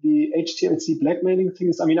 The HTLC blackmailing thing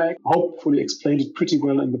is, I mean, I hopefully explained it pretty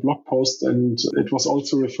well in the blog post, and it was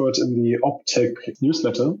also referred in the OpTech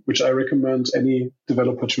newsletter, which I recommend any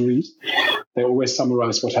developer to read. They always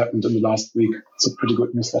summarize what happened in the last week. It's a pretty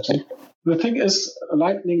good newsletter. The thing is, a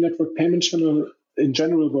Lightning Network payment channel in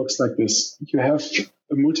general works like this. You have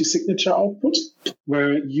a multi-signature output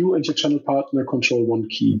where you and your channel partner control one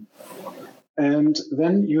key. And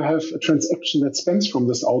then you have a transaction that spends from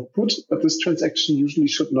this output, but this transaction usually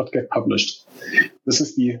should not get published. This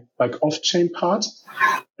is the off-chain part.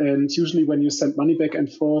 And usually when you send money back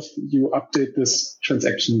and forth, you update this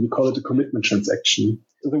transaction. We call it a commitment transaction.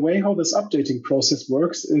 The way how this updating process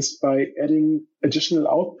works is by adding additional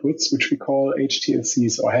outputs, which we call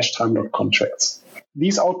HTLCs or hash time lock contracts.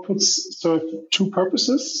 These outputs serve two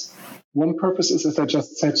purposes. One purpose is, as I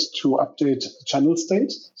just said, to update the channel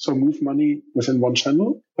state, so move money within one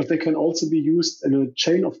channel, but they can also be used in a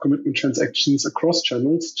chain of commitment transactions across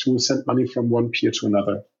channels to send money from one peer to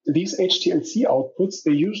another. These HTLC outputs,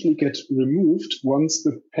 they usually get removed once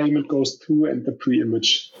the payment goes through and the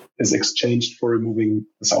pre-image is exchanged for removing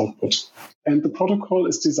this output. And the protocol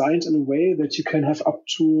is designed in a way that you can have up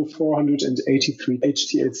to 483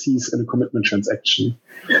 HTLCs in a commitment transaction.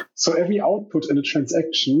 So every output in a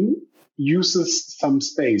transaction uses some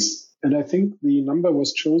space. And I think the number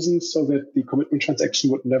was chosen so that the commitment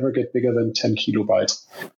transaction would never get bigger than 10 kilobyte.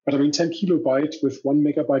 But I mean, 10 kilobyte with 1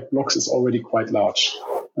 megabyte blocks is already quite large.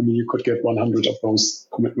 I mean, you could get 100 of those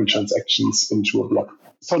commitment transactions into a block.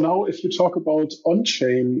 So now if you talk about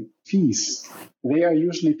on-chain fees, they are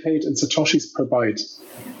usually paid in Satoshis per byte.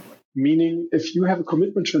 Meaning if you have a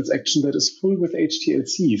commitment transaction that is full with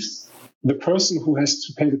HTLCs, the person who has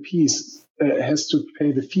to pay the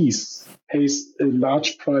fees pays a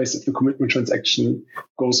large price if the commitment transaction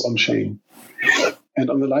goes on chain. And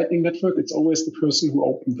on the Lightning Network, it's always the person who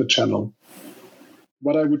opened the channel.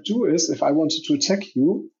 What I would do is, if I wanted to attack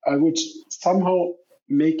you, I would somehow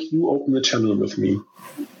make you open the channel with me.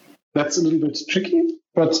 That's a little bit tricky,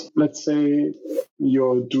 but let's say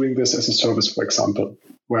you're doing this as a service, for example,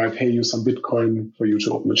 where I pay you some Bitcoin for you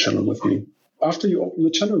to open the channel with me. After you open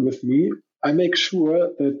the channel with me, I make sure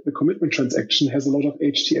that the commitment transaction has a lot of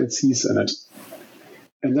HTLCs in it.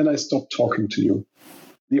 And then I stop talking to you.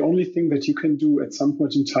 The only thing that you can do at some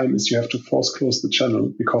point in time is you have to force close the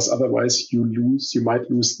channel, because otherwise you might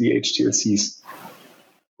lose the HTLCs.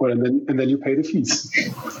 Well, and then you pay the fees.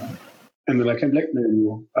 And then I can blackmail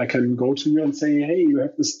you. I can go to you and say, hey, you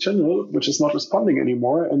have this channel which is not responding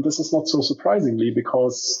anymore. And this is not so surprisingly,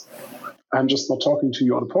 because I'm just not talking to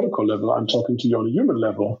you on a protocol level. I'm talking to you on a human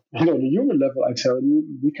level. And on a human level, I tell you,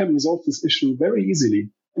 we can resolve this issue very easily.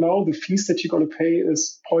 now the fees that you're going to pay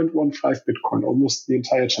is 0.15 Bitcoin, almost the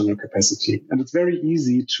entire channel capacity. And it's very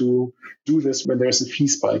easy to do this when there's a fee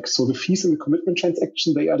spike. So the fees in the commitment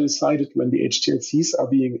transaction, they are decided when the HTLCs are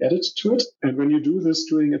being added to it. And when you do this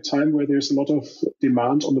during a time where there's a lot of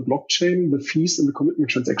demand on the blockchain, the fees in the commitment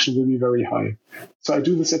transaction will be very high. So I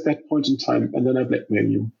do this at that point in time, and then I blackmail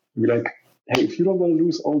you. I'll be like, hey, if you don't want to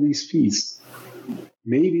lose all these fees,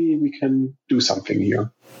 maybe we can do something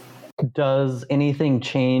here. Does anything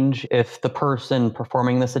change if the person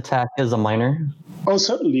performing this attack is a miner? Oh,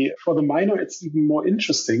 certainly. For the miner, it's even more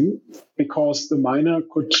interesting because the miner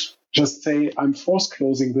could just say, I'm force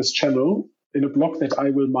closing this channel in a block that I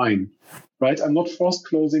will mine, right? I'm not force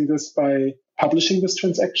closing this by publishing this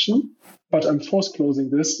transaction, but I'm force closing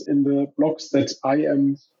this in the blocks that I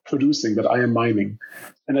am producing, that I am mining.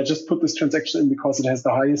 And I just put this transaction in because it has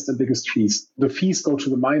the highest and biggest fees. The fees go to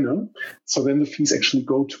the miner, so then the fees actually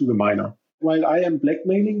go to the miner. While I am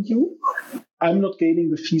blackmailing you, I'm not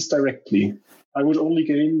gaining the fees directly. I would only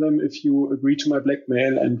gain them if you agree to my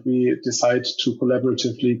blackmail and we decide to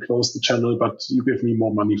collaboratively close the channel, but you give me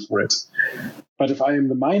more money for it. But if I am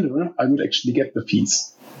the miner, I would actually get the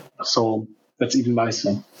fees. So that's even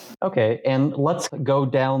nicer. Okay, and let's go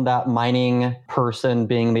down that mining person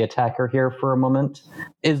being the attacker here for a moment.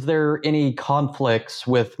 Is there any conflicts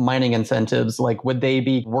with mining incentives? Like, would they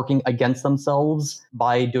be working against themselves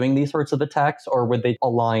by doing these sorts of attacks, or would they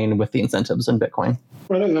align with the incentives in Bitcoin?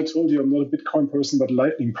 Well, as I told you, I'm not a Bitcoin person, but a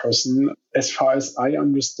Lightning person. As far as I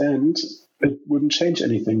understand, it wouldn't change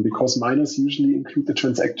anything because miners usually include the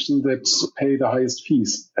transaction that pay the highest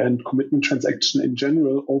fees. And commitment transaction in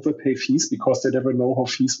general overpay fees because they never know how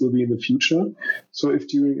fees will be in the future. So if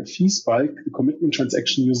during a fee spike, the commitment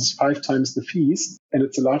transaction uses 5 times the fees and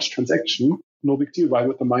it's a large transaction, no big deal. Why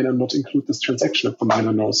would the miner not include this transaction if the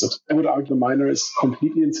miner knows it? I would argue the miner is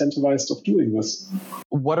completely incentivized of doing this.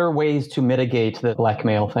 What are ways to mitigate the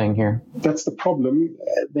blackmail thing here? That's the problem.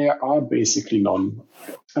 There are basically none.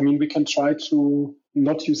 I mean, we can try to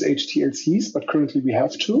not use HTLCs, but currently we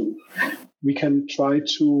have to. We can try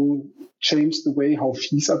to change the way how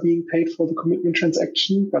fees are being paid for the commitment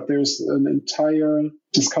transaction, but there's an entire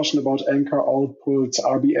discussion about anchor outputs,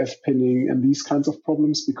 RBF pinning, and these kinds of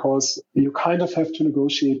problems because you kind of have to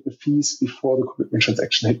negotiate the fees before the commitment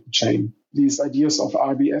transaction hit the chain. These ideas of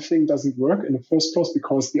RBFing doesn't work in the first place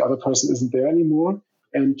because the other person isn't there anymore.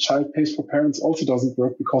 And child pays for parents also doesn't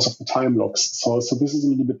work because of the time locks. So this is a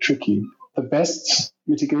little bit tricky. The best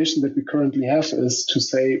mitigation that we currently have is to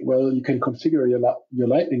say, well, you can configure your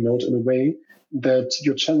Lightning node in a way that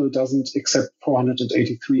your channel doesn't accept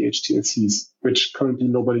 483 HTLCs, which currently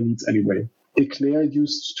nobody needs anyway. Eclair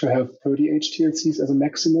used to have 30 HTLCs as a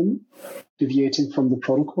maximum, deviating from the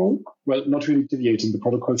protocol. Well, not really deviating. The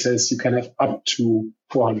protocol says you can have up to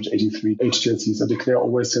 483 HTLCs, and Eclair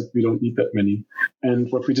always said we don't need that many.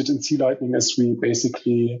 And what we did in C Lightning is we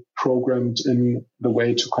basically programmed in the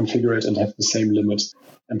way to configure it and have the same limit,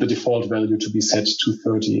 and the default value to be set to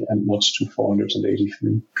 30 and not to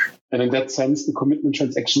 483. And in that sense, the commitment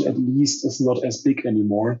transaction at least is not as big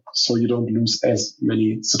anymore, so you don't lose as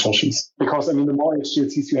many Satoshis. Because, I mean, the more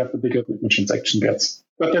HTLCs you have, the bigger the commitment transaction gets.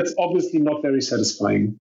 But that's obviously not very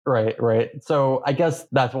satisfying. Right. So I guess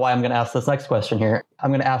that's why I'm going to ask this next question here. I'm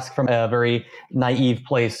going to ask from a very naive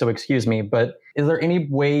place, so excuse me, but is there any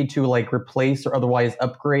way to replace or otherwise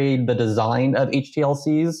upgrade the design of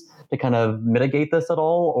HTLCs to kind of mitigate this at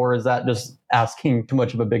all? Or is that just asking too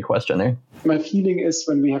much of a big question there? My feeling is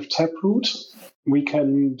when we have Taproot, we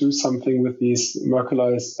can do something with these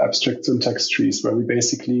Merkleized abstract syntax trees where we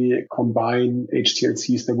basically combine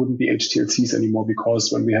HTLCs. There wouldn't be HTLCs anymore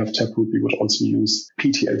because when we have Taproot, we would also use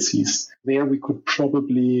PTLCs. There we could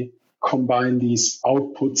probably combine these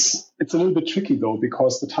outputs. It's a little bit tricky though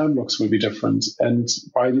because the time blocks will be different. And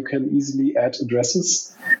while you can easily add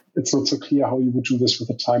addresses, it's not so clear how you would do this with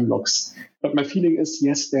the time blocks. But my feeling is,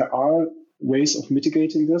 yes, there are ways of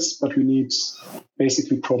mitigating this, but we need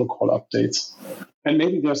basically protocol updates. And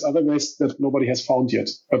maybe there's other ways that nobody has found yet.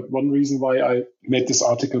 But one reason why I made this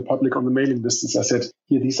article public on the mailing list is I said,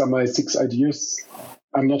 here, these are my 6 ideas.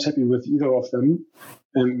 I'm not happy with either of them.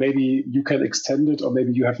 And maybe you can extend it, or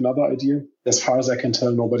maybe you have another idea. As far as I can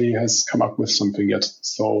tell, nobody has come up with something yet.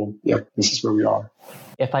 So yeah, this is where we are.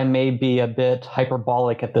 If I may be a bit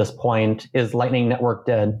hyperbolic at this point, is Lightning Network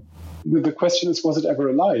dead? The question is, was it ever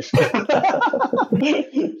alive?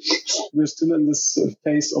 We're still in this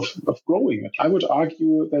phase of growing it. I would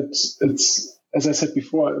argue that it's, as I said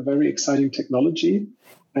before, a very exciting technology.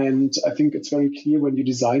 And I think it's very clear when you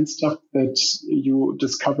design stuff that you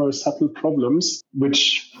discover subtle problems,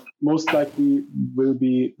 which most likely will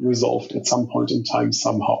be resolved at some point in time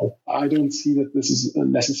somehow. I don't see that this is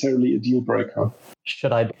necessarily a deal breaker.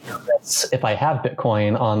 Should I be nervous if I have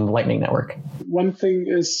Bitcoin on Lightning Network? One thing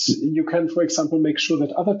is you can, for example, make sure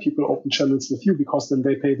that other people open channels with you because then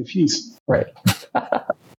they pay the fees. Right.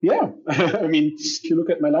 Yeah. I mean, if you look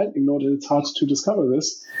at my Lightning node, it's hard to discover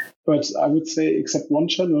this. But I would say, except one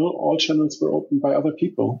channel, all channels were opened by other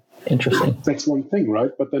people. Interesting. That's one thing,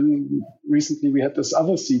 right? But then recently we had this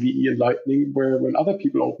other CVE in Lightning where when other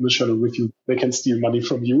people open the channel with you, they can steal money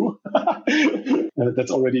from you.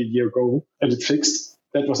 That's already a year ago and it's fixed.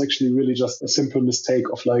 That was actually really just a simple mistake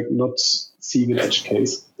of like not seeing an edge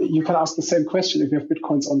case. You can ask the same question if you have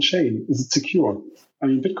Bitcoins on chain. Is it secure? I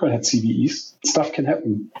mean, Bitcoin had CVEs. Stuff can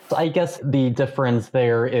happen. So I guess the difference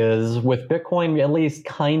there is with Bitcoin, we at least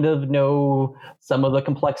kind of know some of the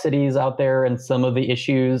complexities out there and some of the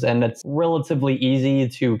issues. And it's relatively easy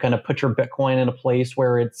to kind of put your Bitcoin in a place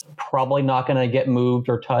where it's probably not going to get moved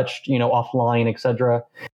or touched, offline, etc.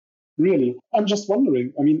 Really? I'm just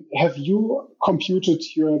wondering, I mean, have you computed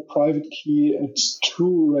your private key at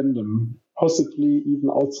true random, possibly even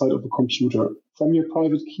outside of the computer? From your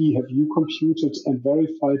private key, have you computed and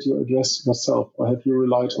verified your address yourself, or have you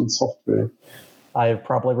relied on software? I've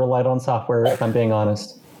probably relied on software, if I'm being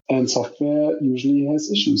honest. And software usually has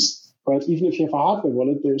issues. Right? Even if you have a hardware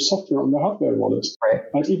wallet, there's software on the hardware wallet.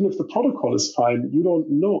 Right? Even if the protocol is fine, you don't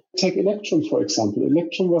know. Take Electrum, for example.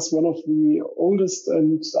 Electrum was one of the oldest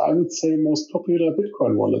and I would say most popular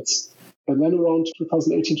Bitcoin wallets. And then around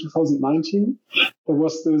 2018, 2019, there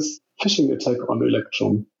was this phishing attack on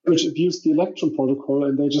Electrum, which abused the Electrum protocol,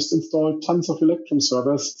 and they just installed tons of Electrum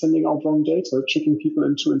servers, sending out wrong data, tricking people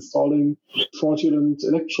into installing fraudulent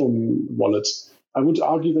Electrum wallets. I would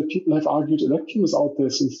argue that people have argued Electrum is out there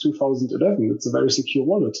since 2011. It's a very secure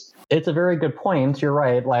wallet. It's a very good point. You're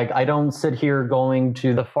right. Like, I don't sit here going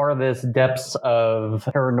to the farthest depths of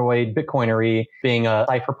paranoid Bitcoinery, being a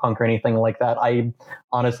cypherpunk or anything like that. I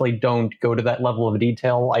honestly don't go to that level of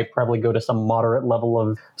detail. I probably go to some moderate level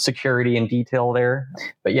of security and detail there.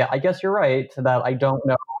 But yeah, I guess you're right that I don't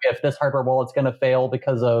know if this hardware wallet's going to fail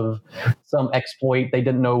because of some exploit they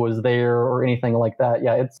didn't know was there or anything like that.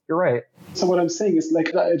 Yeah, you're right. So what I'm saying is,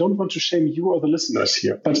 like, I don't want to shame you or the listeners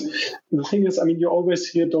here. But the thing is, I mean, you always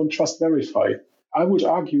hear don't trust, verify. I would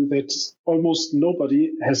argue that almost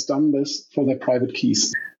nobody has done this for their private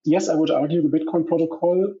keys. Yes, I would argue the Bitcoin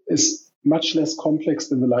protocol is much less complex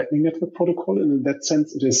than the Lightning Network protocol. And in that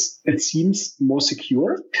sense, it seems more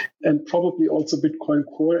secure. And probably also Bitcoin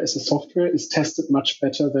Core as a software is tested much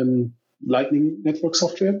better than Lightning Network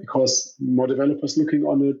software because more developers looking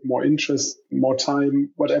on it, more interest, more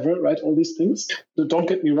time, whatever, right? All these things. So don't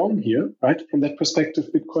get me wrong here, right? From that perspective,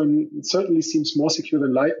 Bitcoin certainly seems more secure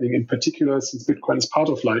than Lightning. In particular, since Bitcoin is part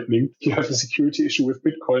of Lightning, if you have a security issue with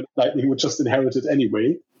Bitcoin, Lightning would just inherit it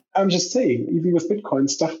anyway. I'm just saying, even with Bitcoin,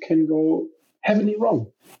 stuff can go heavily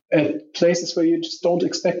wrong at places where you just don't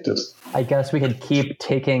expect it. I guess we could keep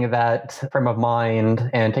taking that frame of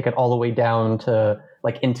mind and take it all the way down to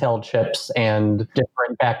like Intel chips and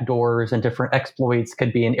different backdoors and different exploits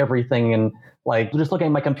could be in everything. And like just looking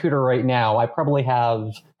at my computer right now, I probably have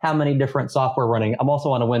how many different software running. I'm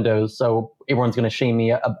also on a Windows, so everyone's going to shame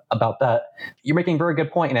me about that. You're making a very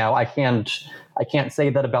good point now. I can't say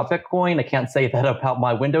that about Bitcoin. I can't say that about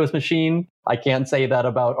my Windows machine. I can't say that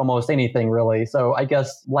about almost anything, really. So I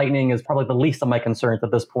guess Lightning is probably the least of my concerns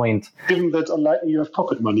at this point. Given that on Lightning you have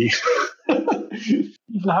pocket money.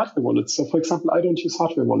 Even hardware wallets. So, for example, I don't use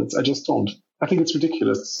hardware wallets. I just don't. I think it's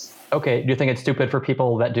ridiculous. Okay. Do you think it's stupid for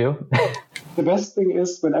people that do? The best thing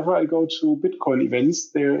is whenever I go to Bitcoin events,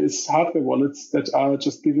 there is hardware wallets that are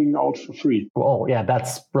just giving out for free. Oh, yeah,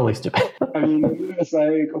 that's really stupid. I mean, it's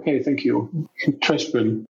like, okay, thank you. Trash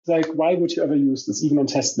bin. It's like, why would you ever use this, even on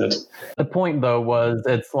testnet? The point, though, was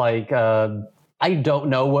it's like, I don't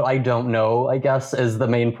know what I don't know, I guess, is the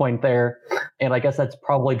main point there. And I guess that's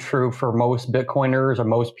probably true for most Bitcoiners or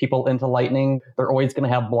most people into Lightning. They're always going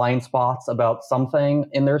to have blind spots about something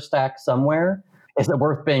in their stack somewhere. Is it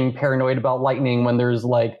worth being paranoid about Lightning when there's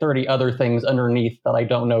like 30 other things underneath that I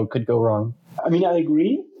don't know could go wrong? I mean, I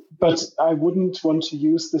agree, but I wouldn't want to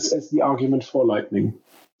use this as the argument for Lightning.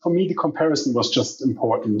 For me, the comparison was just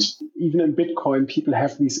important. Even in Bitcoin, people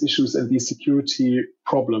have these issues and these security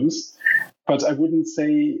problems. But I wouldn't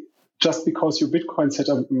say just because your Bitcoin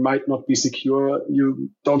setup might not be secure, you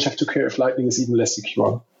don't have to care if Lightning is even less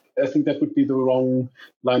secure. I think that would be the wrong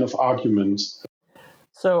line of argument.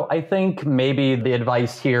 So I think maybe the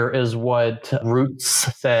advice here is what Roots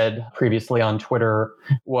said previously on Twitter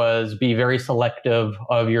was be very selective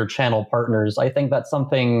of your channel partners. I think that's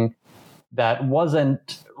something that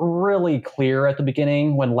wasn't really clear at the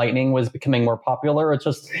beginning when Lightning was becoming more popular. It's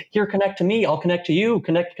just, here, connect to me, I'll connect to you,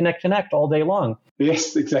 connect all day long.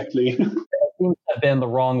 Yes, exactly. It seems to have been the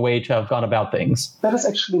wrong way to have gone about things. That is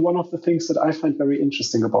actually one of the things that I find very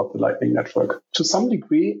interesting about the Lightning Network. To some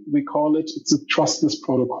degree, we call it's a trustless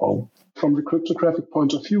protocol. From the cryptographic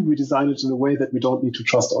point of view, we design it in a way that we don't need to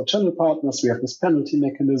trust our channel partners. We have this penalty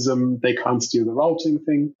mechanism. They can't steal the routing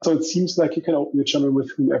thing. So it seems like you can open your channel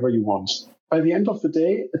with whomever you want. By the end of the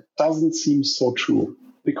day, it doesn't seem so true,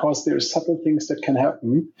 because there are subtle things that can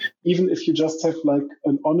happen. Even if you just have like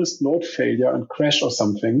an honest node failure and crash or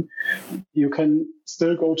something, you can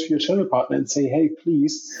still go to your channel partner and say, hey,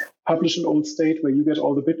 please publish an old state where you get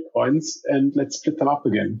all the Bitcoins and let's split them up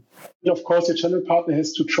again. And of course, your channel partner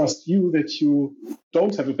has to trust you that you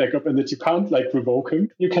don't have a backup and that you can't like revoke him.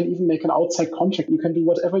 You can even make an outside contract. You can do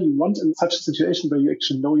whatever you want in such a situation where you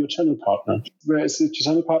actually know your channel partner. Whereas if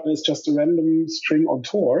your channel partner is just a random string on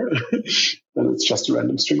Tor, then it's just a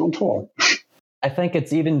random string on Tor. I think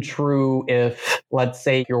it's even true if, let's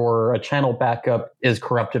say, your channel backup is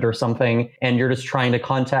corrupted or something, and you're just trying to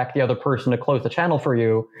contact the other person to close the channel for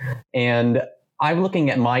you. And I'm looking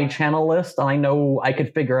at my channel list, and I know I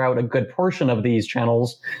could figure out a good portion of these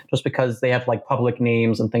channels just because they have like public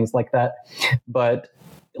names and things like that. But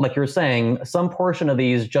like you're saying, some portion of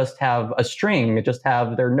these just have a string, just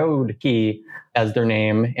have their node key as their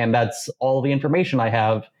name, and that's all the information I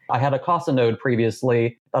have. I had a Casa node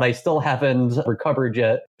previously that I still haven't recovered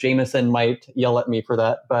yet. Jameson might yell at me for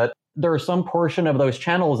that, but there are some portion of those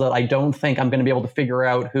channels that I don't think I'm going to be able to figure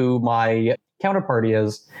out who my counterparty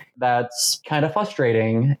is. That's kind of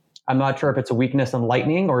frustrating. I'm not sure if it's a weakness in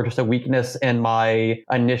Lightning or just a weakness in my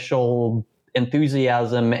initial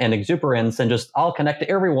enthusiasm and exuberance and just, I'll connect to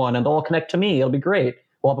everyone and they'll all connect to me. It'll be great.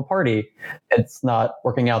 We'll have a party. It's not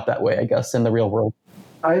working out that way, I guess, in the real world.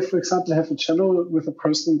 I, for example, have a channel with a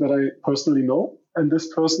person that I personally know, and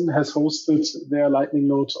this person has hosted their Lightning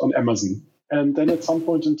node on Amazon. And then at some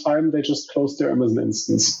point in time, they just closed their Amazon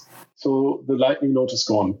instance. So the Lightning node is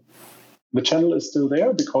gone. The channel is still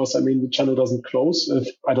there because, the channel doesn't close if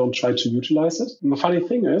I don't try to utilize it. And the funny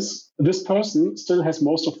thing is, this person still has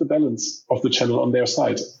most of the balance of the channel on their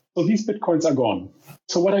side. So these Bitcoins are gone.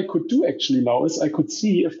 So what I could do actually now is I could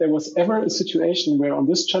see if there was ever a situation where on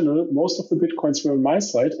this channel, most of the Bitcoins were on my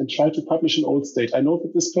side and try to publish an old state. I know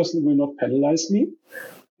that this person will not penalize me.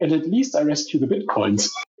 And at least I rescue the Bitcoins.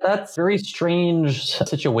 That's very strange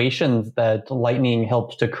situations that Lightning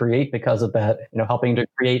helped to create because of that, helping to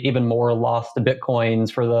create even more lost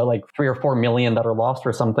Bitcoins for the 3 or 4 million that are lost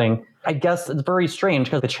or something. I guess it's very strange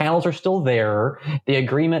because the channels are still there. The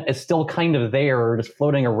agreement is still kind of there, just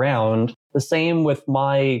floating around. The same with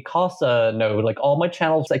my Casa node, all my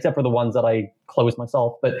channels, except for the ones that I closed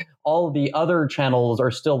myself, but all of the other channels are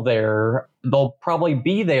still there. They'll probably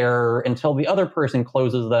be there until the other person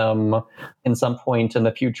closes them in some point in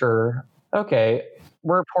the future. Okay.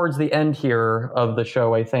 We're towards the end here of the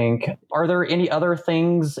show, I think. Are there any other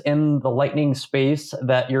things in the Lightning space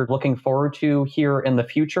that you're looking forward to here in the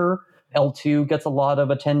future? L2 gets a lot of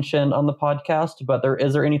attention on the podcast, but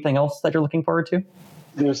is there anything else that you're looking forward to?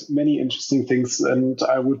 There's many interesting things, and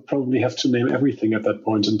I would probably have to name everything at that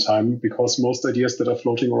point in time because most ideas that are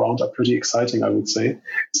floating around are pretty exciting, I would say.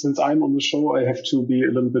 Since I'm on the show, I have to be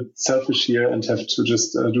a little bit selfish here and have to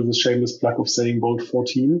just do the shameless plug of saying Bolt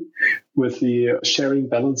 14 with the sharing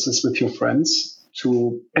balances with your friends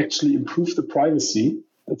to actually improve the privacy.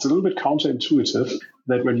 It's a little bit counterintuitive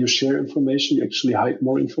that when you share information, you actually hide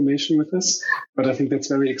more information with this. But I think that's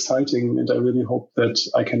very exciting, and I really hope that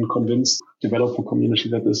I can convince the developer community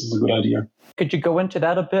that this is a good idea. Could you go into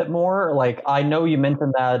that a bit more? I know you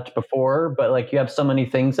mentioned that before, but you have so many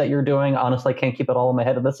things that you're doing. Honestly, I can't keep it all in my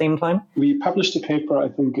head at the same time. We published a paper, I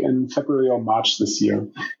think, in February or March this year,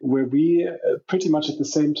 where we pretty much at the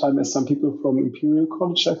same time as some people from Imperial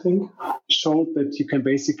College, I think, showed that you can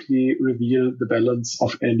basically reveal the balance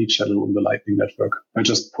of any channel on the Lightning Network by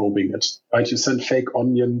just probing it. Right? You send fake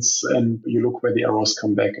onions and you look where the errors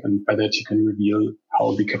come back, and by that you can reveal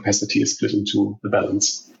how the capacity is split into the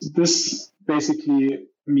balance. This basically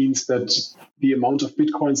means that the amount of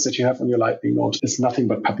Bitcoins that you have on your Lightning node is nothing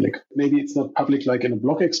but public. Maybe it's not public like in a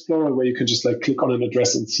block explorer where you can just click on an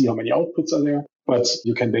address and see how many outputs are there, but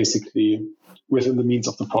you can basically, within the means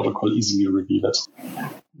of the protocol, easily reveal it.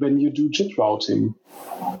 When you do JIT routing,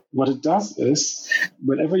 what it does is,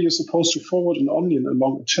 whenever you're supposed to forward an onion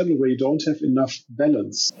along a channel where you don't have enough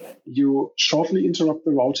balance, you shortly interrupt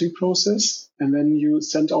the routing process, and then you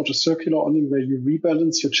send out a circular onion where you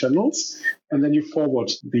rebalance your channels, and then you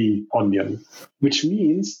forward the onion, which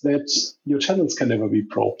means that your channels can never be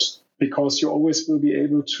probed. because you always will be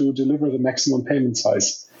able to deliver the maximum payment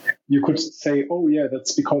size. You could say, oh yeah,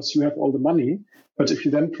 that's because you have all the money. But if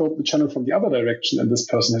you then probe the channel from the other direction and this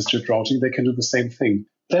person has JIT routing, they can do the same thing.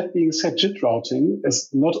 That being said, JIT routing is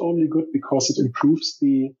not only good because it improves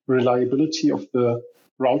the reliability of the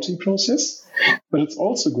routing process, but it's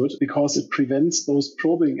also good because it prevents those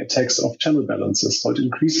probing attacks of channel balances. So it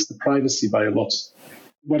increases the privacy by a lot.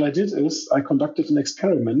 What I did is I conducted an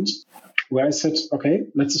experiment where I said, okay,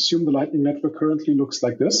 let's assume the Lightning Network currently looks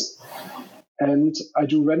like this. And I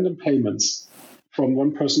do random payments from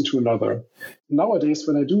one person to another. Nowadays,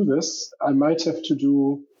 when I do this, I might have to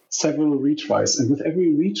do several retries. And with every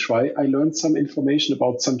retry, I learned some information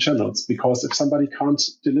about some channels, because if somebody can't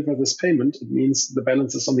deliver this payment, it means the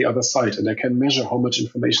balance is on the other side, and I can measure how much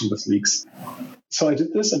information this leaks. So I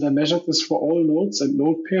did this, and I measured this for all nodes and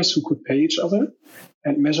node pairs who could pay each other,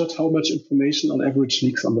 and measured how much information on average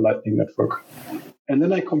leaks on the Lightning Network. And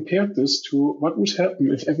then I compared this to what would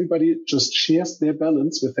happen if everybody just shares their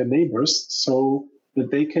balance with their neighbors so that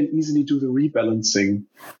they can easily do the rebalancing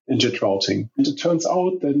in JIT routing. And it turns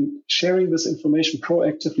out that sharing this information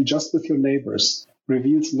proactively just with your neighbors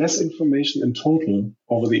reveals less information in total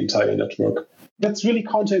over the entire network. That's really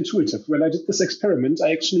counterintuitive. When I did this experiment,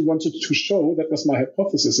 I actually wanted to show, that was my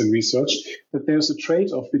hypothesis in research, that there's a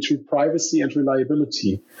trade-off between privacy and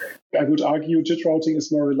reliability. I would argue JIT routing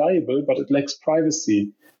is more reliable, but it lacks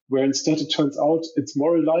privacy, where instead it turns out it's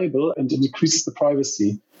more reliable and it increases the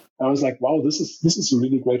privacy. I was like, wow, this is a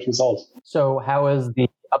really great result. So how is the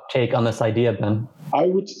uptake on this idea then? I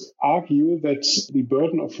would argue that the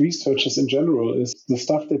burden of researchers in general is the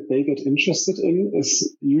stuff that they get interested in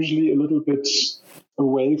is usually a little bit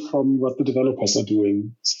away from what the developers are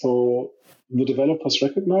doing. So the developers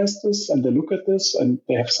recognize this and they look at this and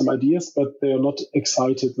they have some ideas, but they are not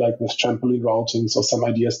excited like with trampoline routings or some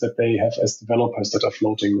ideas that they have as developers that are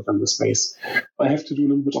floating within the space. I have to do a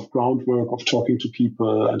little bit of groundwork of talking to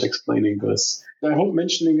people and explaining this. I hope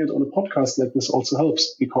mentioning it on a podcast like this also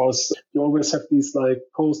helps, because you always have these like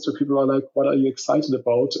posts where people are like, what are you excited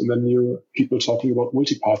about? And then people talking about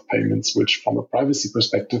multipath payments, which from a privacy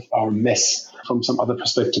perspective are a mess from some other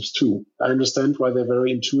perspectives too. I understand why they're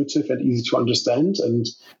very intuitive and easy to understand and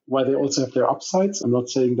why they also have their upsides. I'm not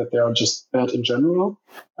saying that they are just bad in general.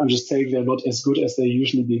 I'm just saying they're not as good as they're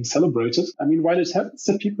usually being celebrated. I mean, while it happens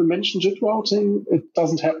that people mention JIT routing, it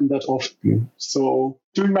doesn't happen that often. So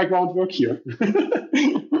doing my groundwork here.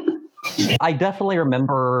 I definitely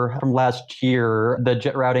remember from last year the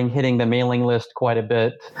JIT routing hitting the mailing list quite a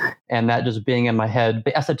bit, and that just being in my head.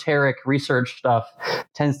 The esoteric research stuff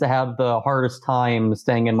tends to have the hardest time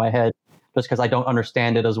staying in my head, just because I don't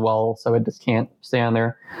understand it as well, so it just can't stay on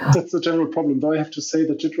there. That's the general problem. Though I have to say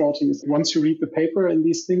that JIT routing is, once you read the paper and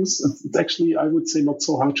these things, it's actually, I would say, not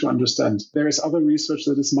so hard to understand. There is other research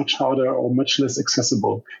that is much harder or much less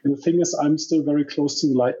accessible. And the thing is, I'm still very close to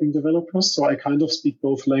the Lightning developers, so I kind of speak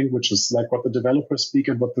both languages, like what the developers speak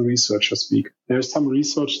and what the researchers speak. There's some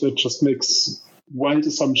research that just makes wild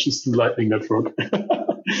assumptions to the Lightning Network.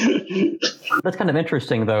 That's kind of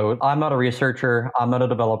interesting, though. I'm not a researcher. I'm not a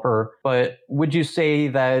developer. But would you say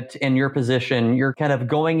that in your position, you're kind of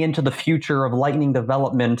going into the future of Lightning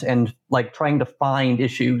development and like trying to find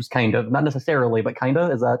issues, kind of? Not necessarily, but kind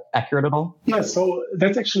of? Is that accurate at all? Yeah, so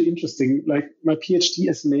that's actually interesting. Like my PhD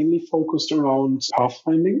is mainly focused around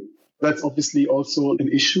pathfinding. That's obviously also an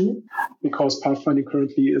issue because pathfinding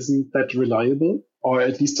currently isn't that reliable, or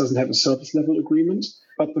at least doesn't have a service level agreement.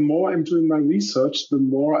 But the more I'm doing my research, the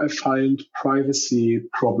more I find privacy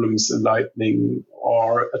problems in Lightning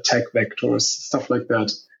or attack vectors, stuff like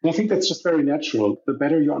that. And I think that's just very natural. The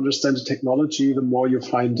better you understand the technology, the more you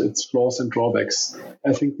find its flaws and drawbacks.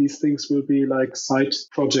 I think these things will be like side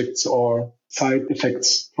projects or side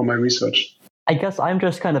effects for my research. I guess I'm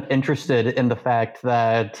just kind of interested in the fact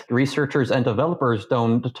that researchers and developers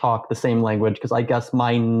don't talk the same language, because I guess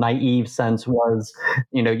my naive sense was,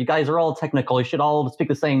 you guys are all technical. You should all speak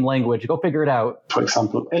the same language. Go figure it out. For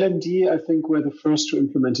example, LMD, I think, were the first to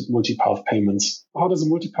implement multipath payments. How does a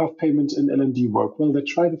multipath payment in LMD work? Well, they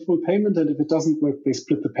try the full payment, and if it doesn't work, they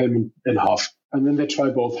split the payment in half. And then they try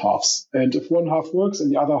both halves. And if one half works and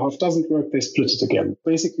the other half doesn't work, they split it again.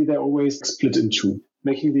 Basically, they always split in two,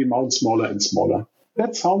 making the amount smaller and smaller.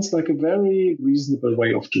 That sounds like a very reasonable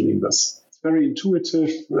way of doing this. It's very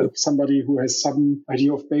intuitive. Somebody who has some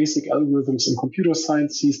idea of basic algorithms in computer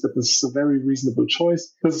science sees that this is a very reasonable choice.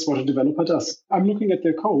 This is what a developer does. I'm looking at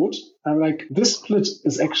their code. I'm like, this split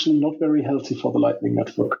is actually not very healthy for the Lightning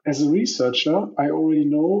Network. As a researcher, I already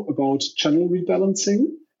know about channel rebalancing.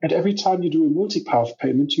 And every time you do a multipath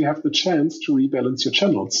payment, you have the chance to rebalance your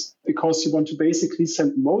channels because you want to basically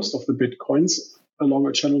send most of the Bitcoins along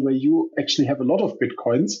a channel where you actually have a lot of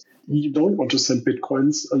Bitcoins. You don't want to send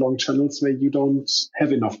Bitcoins along channels where you don't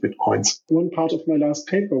have enough Bitcoins. One part of my last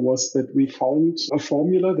paper was that we found a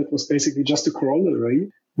formula that was basically just a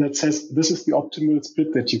corollary that says this is the optimal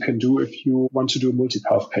split that you can do if you want to do a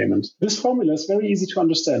multipath payment. This formula is very easy to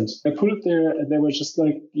understand. I put it there and they were just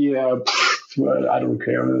like, yeah, well, I don't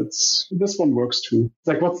care. This one works too. It's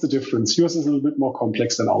like, what's the difference? Yours is a little bit more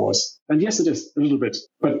complex than ours. And yes, it is a little bit,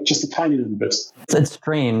 but just a tiny little bit. It's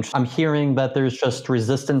strange. I'm hearing that there's just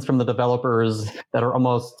resistance from the developers that are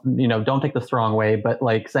almost, don't take this the wrong way, but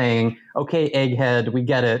like saying, okay, Egghead, we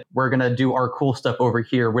get it. We're going to do our cool stuff over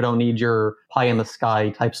here. We don't need your pie in the sky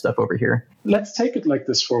type stuff over here. Let's take it like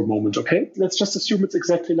this for a moment, okay? Let's just assume it's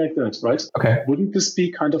exactly like that, right? Okay. Wouldn't this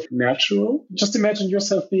be kind of natural? Just imagine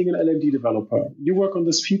yourself being an LND developer. You work on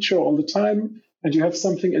this feature all the time, and you have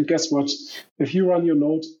something, and guess what? If you run your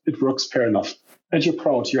node, it works fair enough. And you're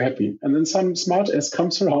proud, you're happy. And then some smart ass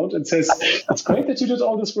comes around and says, it's great that you did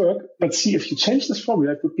all this work, but see, if you change this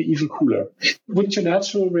formula, it would be even cooler. Wouldn't your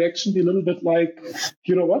natural reaction be a little bit like,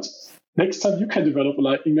 you know what? Next time you can develop a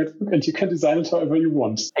Lightning Network and you can design it however you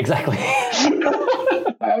want. Exactly.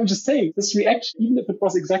 I'm just saying, this reaction, even if it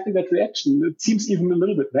was exactly that reaction, it seems even a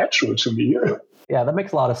little bit natural to me. Yeah, that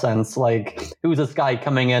makes a lot of sense. Like, who's this guy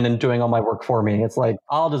coming in and doing all my work for me? It's like,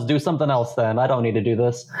 I'll just do something else then. I don't need to do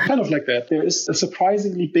this. Kind of like that. There is a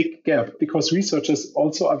surprisingly big gap because researchers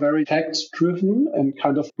also are very fact-driven and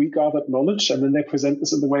kind of we gathered knowledge and then they present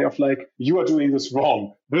this in the way of like, you are doing this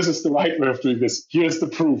wrong. This is the right way of doing this. Here's the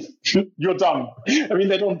proof. You're dumb. I mean,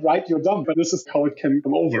 they don't write you're dumb, but this is how it can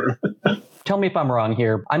come over. Tell me if I'm wrong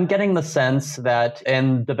here. I'm getting the sense that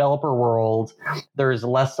in developer world, there's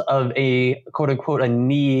less of a quote unquote a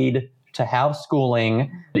need to have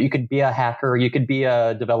schooling. You could be a hacker, you could be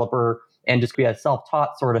a developer and just be a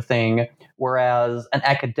self-taught sort of thing. Whereas an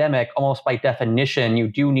academic, almost by definition, you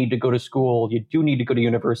do need to go to school, you do need to go to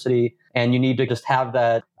university, and you need to just have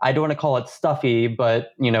that, I don't want to call it stuffy,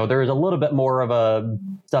 but there's a little bit more of a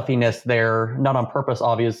stuffiness there, not on purpose,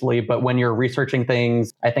 obviously, but when you're researching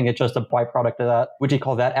things, I think it's just a byproduct of that. Would you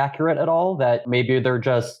call that accurate at all? That maybe they're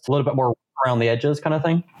just a little bit more around the edges kind of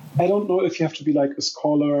thing? I don't know if you have to be like a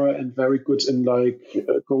scholar and very good in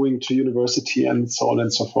going to university and so on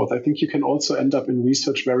and so forth. I think you can also end up in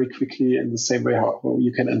research very quickly in the same way how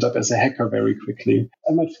you can end up as a hacker very quickly.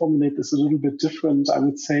 I might formulate this a little bit different. I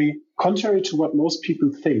would say, contrary to what most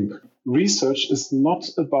people think, research is not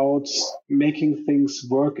about making things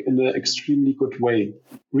work in an extremely good way.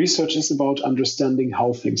 Research is about understanding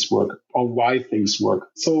how things work or why things work.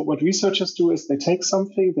 So what researchers do is they take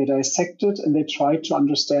something, they dissect it, and they try to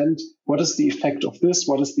understand what is the effect of this,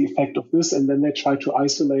 what is the effect of this, and then they try to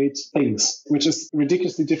isolate things, which is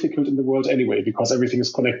ridiculously difficult in the world anyway, because everything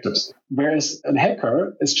is connected. Whereas a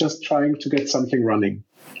hacker is just trying to get something running.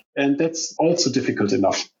 And that's also difficult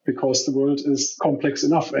enough because the world is complex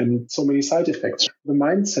enough and so many side effects. The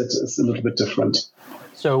mindset is a little bit different.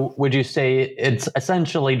 So would you say it's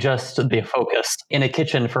essentially just the focus? In a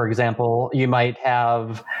kitchen, for example, you might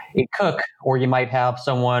have a cook or you might have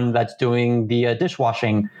someone that's doing the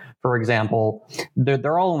dishwashing, for example.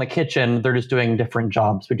 They're all in the kitchen. They're just doing different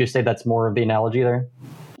jobs. Would you say that's more of the analogy there?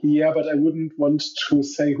 Yeah, but I wouldn't want to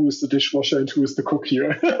say who is the dishwasher and who is the cook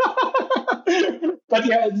here. But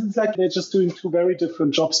yeah, it's like they're just doing two very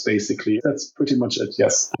different jobs, basically. That's pretty much it,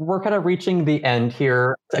 yes. We're kind of reaching the end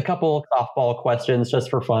here. A couple of softball questions just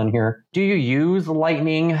for fun here. Do you use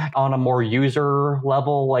Lightning on a more user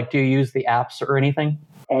level? Like, do you use the apps or anything?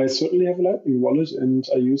 I certainly have a Lightning wallet, and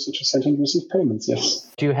I use it to send and receive payments, yes.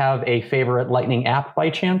 Do you have a favorite Lightning app by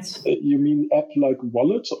chance? You mean app like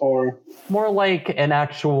wallet or? More like an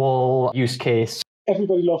actual use case.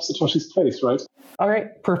 Everybody loves Satoshi's Place, right? All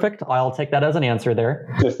right, perfect. I'll take that as an answer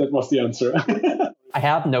there. Yes, that was the answer. I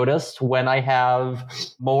have noticed when I have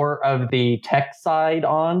more of the tech side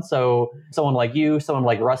on, so someone like you, someone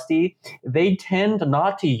like Rusty, they tend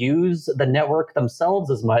not to use the network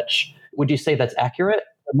themselves as much. Would you say that's accurate?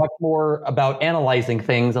 Much more about analyzing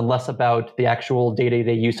things and less about the actual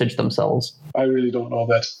day-to-day usage themselves. I really don't know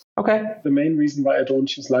that. Okay. The main reason why I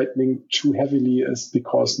don't use Lightning too heavily is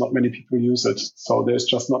because not many people use it. So there's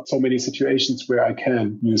just not so many situations where I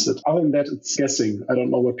can use it. Other than that, it's guessing. I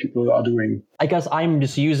don't know what people are doing. I guess I'm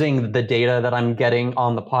just using the data that I'm getting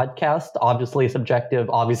on the podcast. Obviously subjective,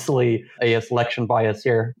 obviously a selection bias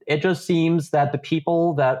here. It just seems that the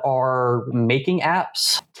people that are making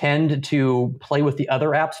apps tend to play with the other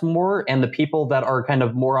apps more, and the people that are kind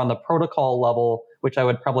of more on the protocol level, which I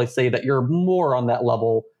would probably say that you're more on that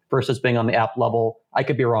level versus being on the app level. I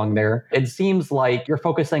could be wrong there. It seems like you're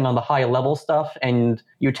focusing on the high level stuff and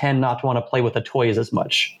you tend not to want to play with the toys as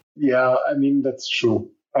much. Yeah, I mean, that's true.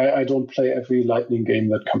 I don't play every Lightning game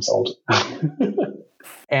that comes out.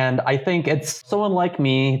 And I think it's someone like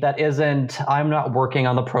me I'm not working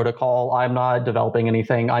on the protocol. I'm not developing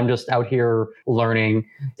anything. I'm just out here learning.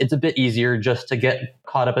 It's a bit easier just to get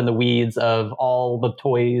caught up in the weeds of all the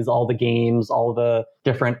toys, all the games, all the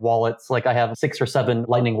different wallets. Like I have 6 or 7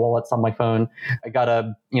 Lightning wallets on my phone. I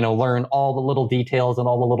gotta, learn all the little details and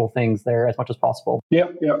all the little things there as much as possible. Yeah.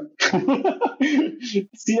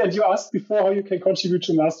 See, and you asked before how you can contribute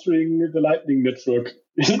to mastering the Lightning Network.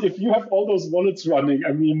 If you have all those wallets running,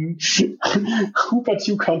 I mean, who but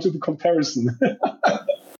you can't do the comparison?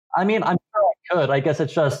 I mean, I'm sure I could. I guess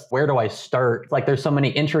it's just, where do I start? Like, there's so many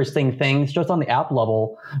interesting things just on the app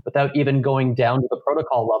level without even going down to the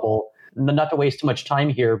protocol level. Not to waste too much time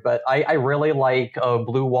here, but I really like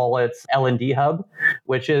Blue Wallet's L&D Hub,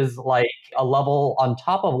 which is like a level on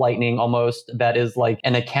top of Lightning almost, that is like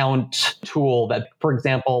an account tool that, for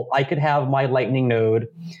example, I could have my Lightning node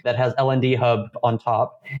that has L&D Hub on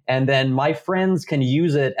top, and then my friends can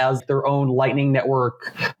use it as their own Lightning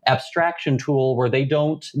Network abstraction tool where they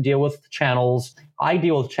don't deal with channels. I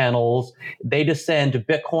deal with channels. They just send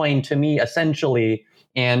Bitcoin to me essentially,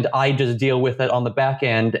 and I just deal with it on the back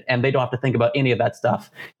end, and they don't have to think about any of that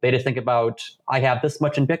stuff. They just think about, I have this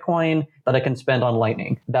much in Bitcoin that I can spend on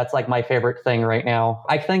Lightning. That's like my favorite thing right now.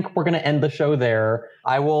 I think we're going to end the show there.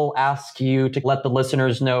 I will ask you to let the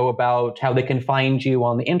listeners know about how they can find you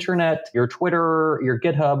on the internet, your Twitter, your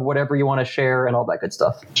GitHub, whatever you want to share, and all that good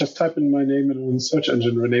stuff. Just type in my name in the search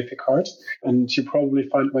engine, Rene Picard, and you probably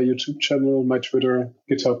find my YouTube channel, my Twitter,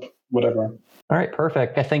 GitHub, whatever. All right,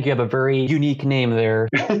 perfect. I think you have a very unique name there.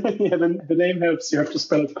 Yeah, the name helps. You have to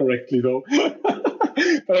spell it correctly, though.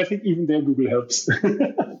 But I think even there, Google helps.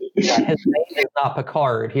 Yeah, his name is not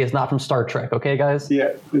Picard. He is not from Star Trek, okay, guys?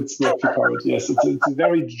 Yeah, it's not Picard. Yes, it's a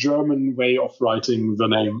very German way of writing the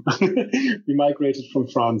name. We migrated from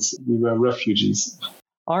France. We were refugees.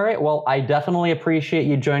 All right, well, I definitely appreciate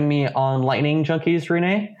you joining me on Lightning Junkies,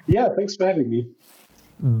 Rene. Yeah, thanks for having me.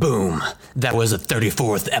 Boom. That was the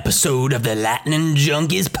 34th episode of the Lightning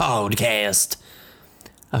Junkies podcast.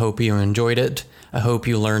 I hope you enjoyed it. I hope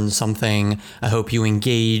you learned something. I hope you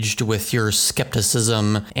engaged with your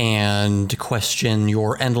skepticism and questioned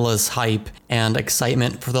your endless hype and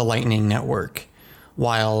excitement for the Lightning Network.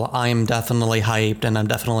 While I'm definitely hyped and I'm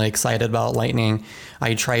definitely excited about Lightning,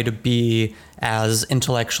 I try to be as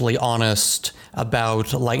intellectually honest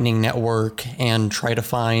about Lightning Network and try to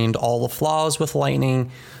find all the flaws with Lightning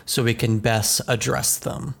so we can best address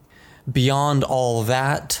them. Beyond all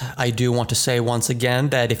that, I do want to say once again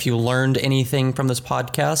that if you learned anything from this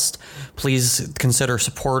podcast, please consider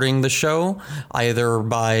supporting the show either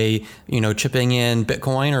by, chipping in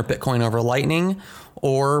Bitcoin or Bitcoin over Lightning,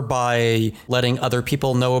 or by letting other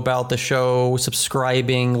people know about the show,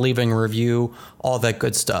 subscribing, leaving a review, all that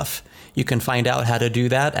good stuff. You can find out how to do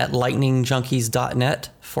that at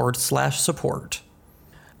lightningjunkies.net/support.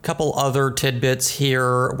 Couple other tidbits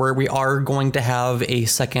here where we are going to have a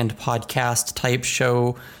second podcast type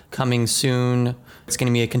show coming soon. It's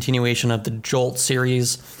going to be a continuation of the Jolt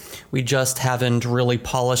series. We just haven't really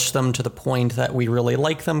polished them to the point that we really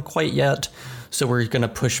like them quite yet. So we're going to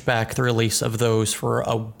push back the release of those for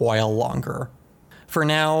a while longer. For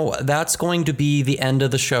now, that's going to be the end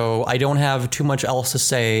of the show. I don't have too much else to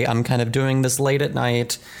say. I'm kind of doing this late at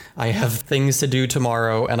night. I have things to do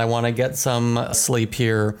tomorrow, and I want to get some sleep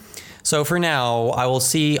here. So for now, I will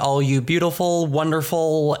see all you beautiful,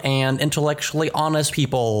 wonderful, and intellectually honest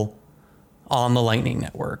people on the Lightning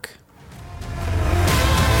Network.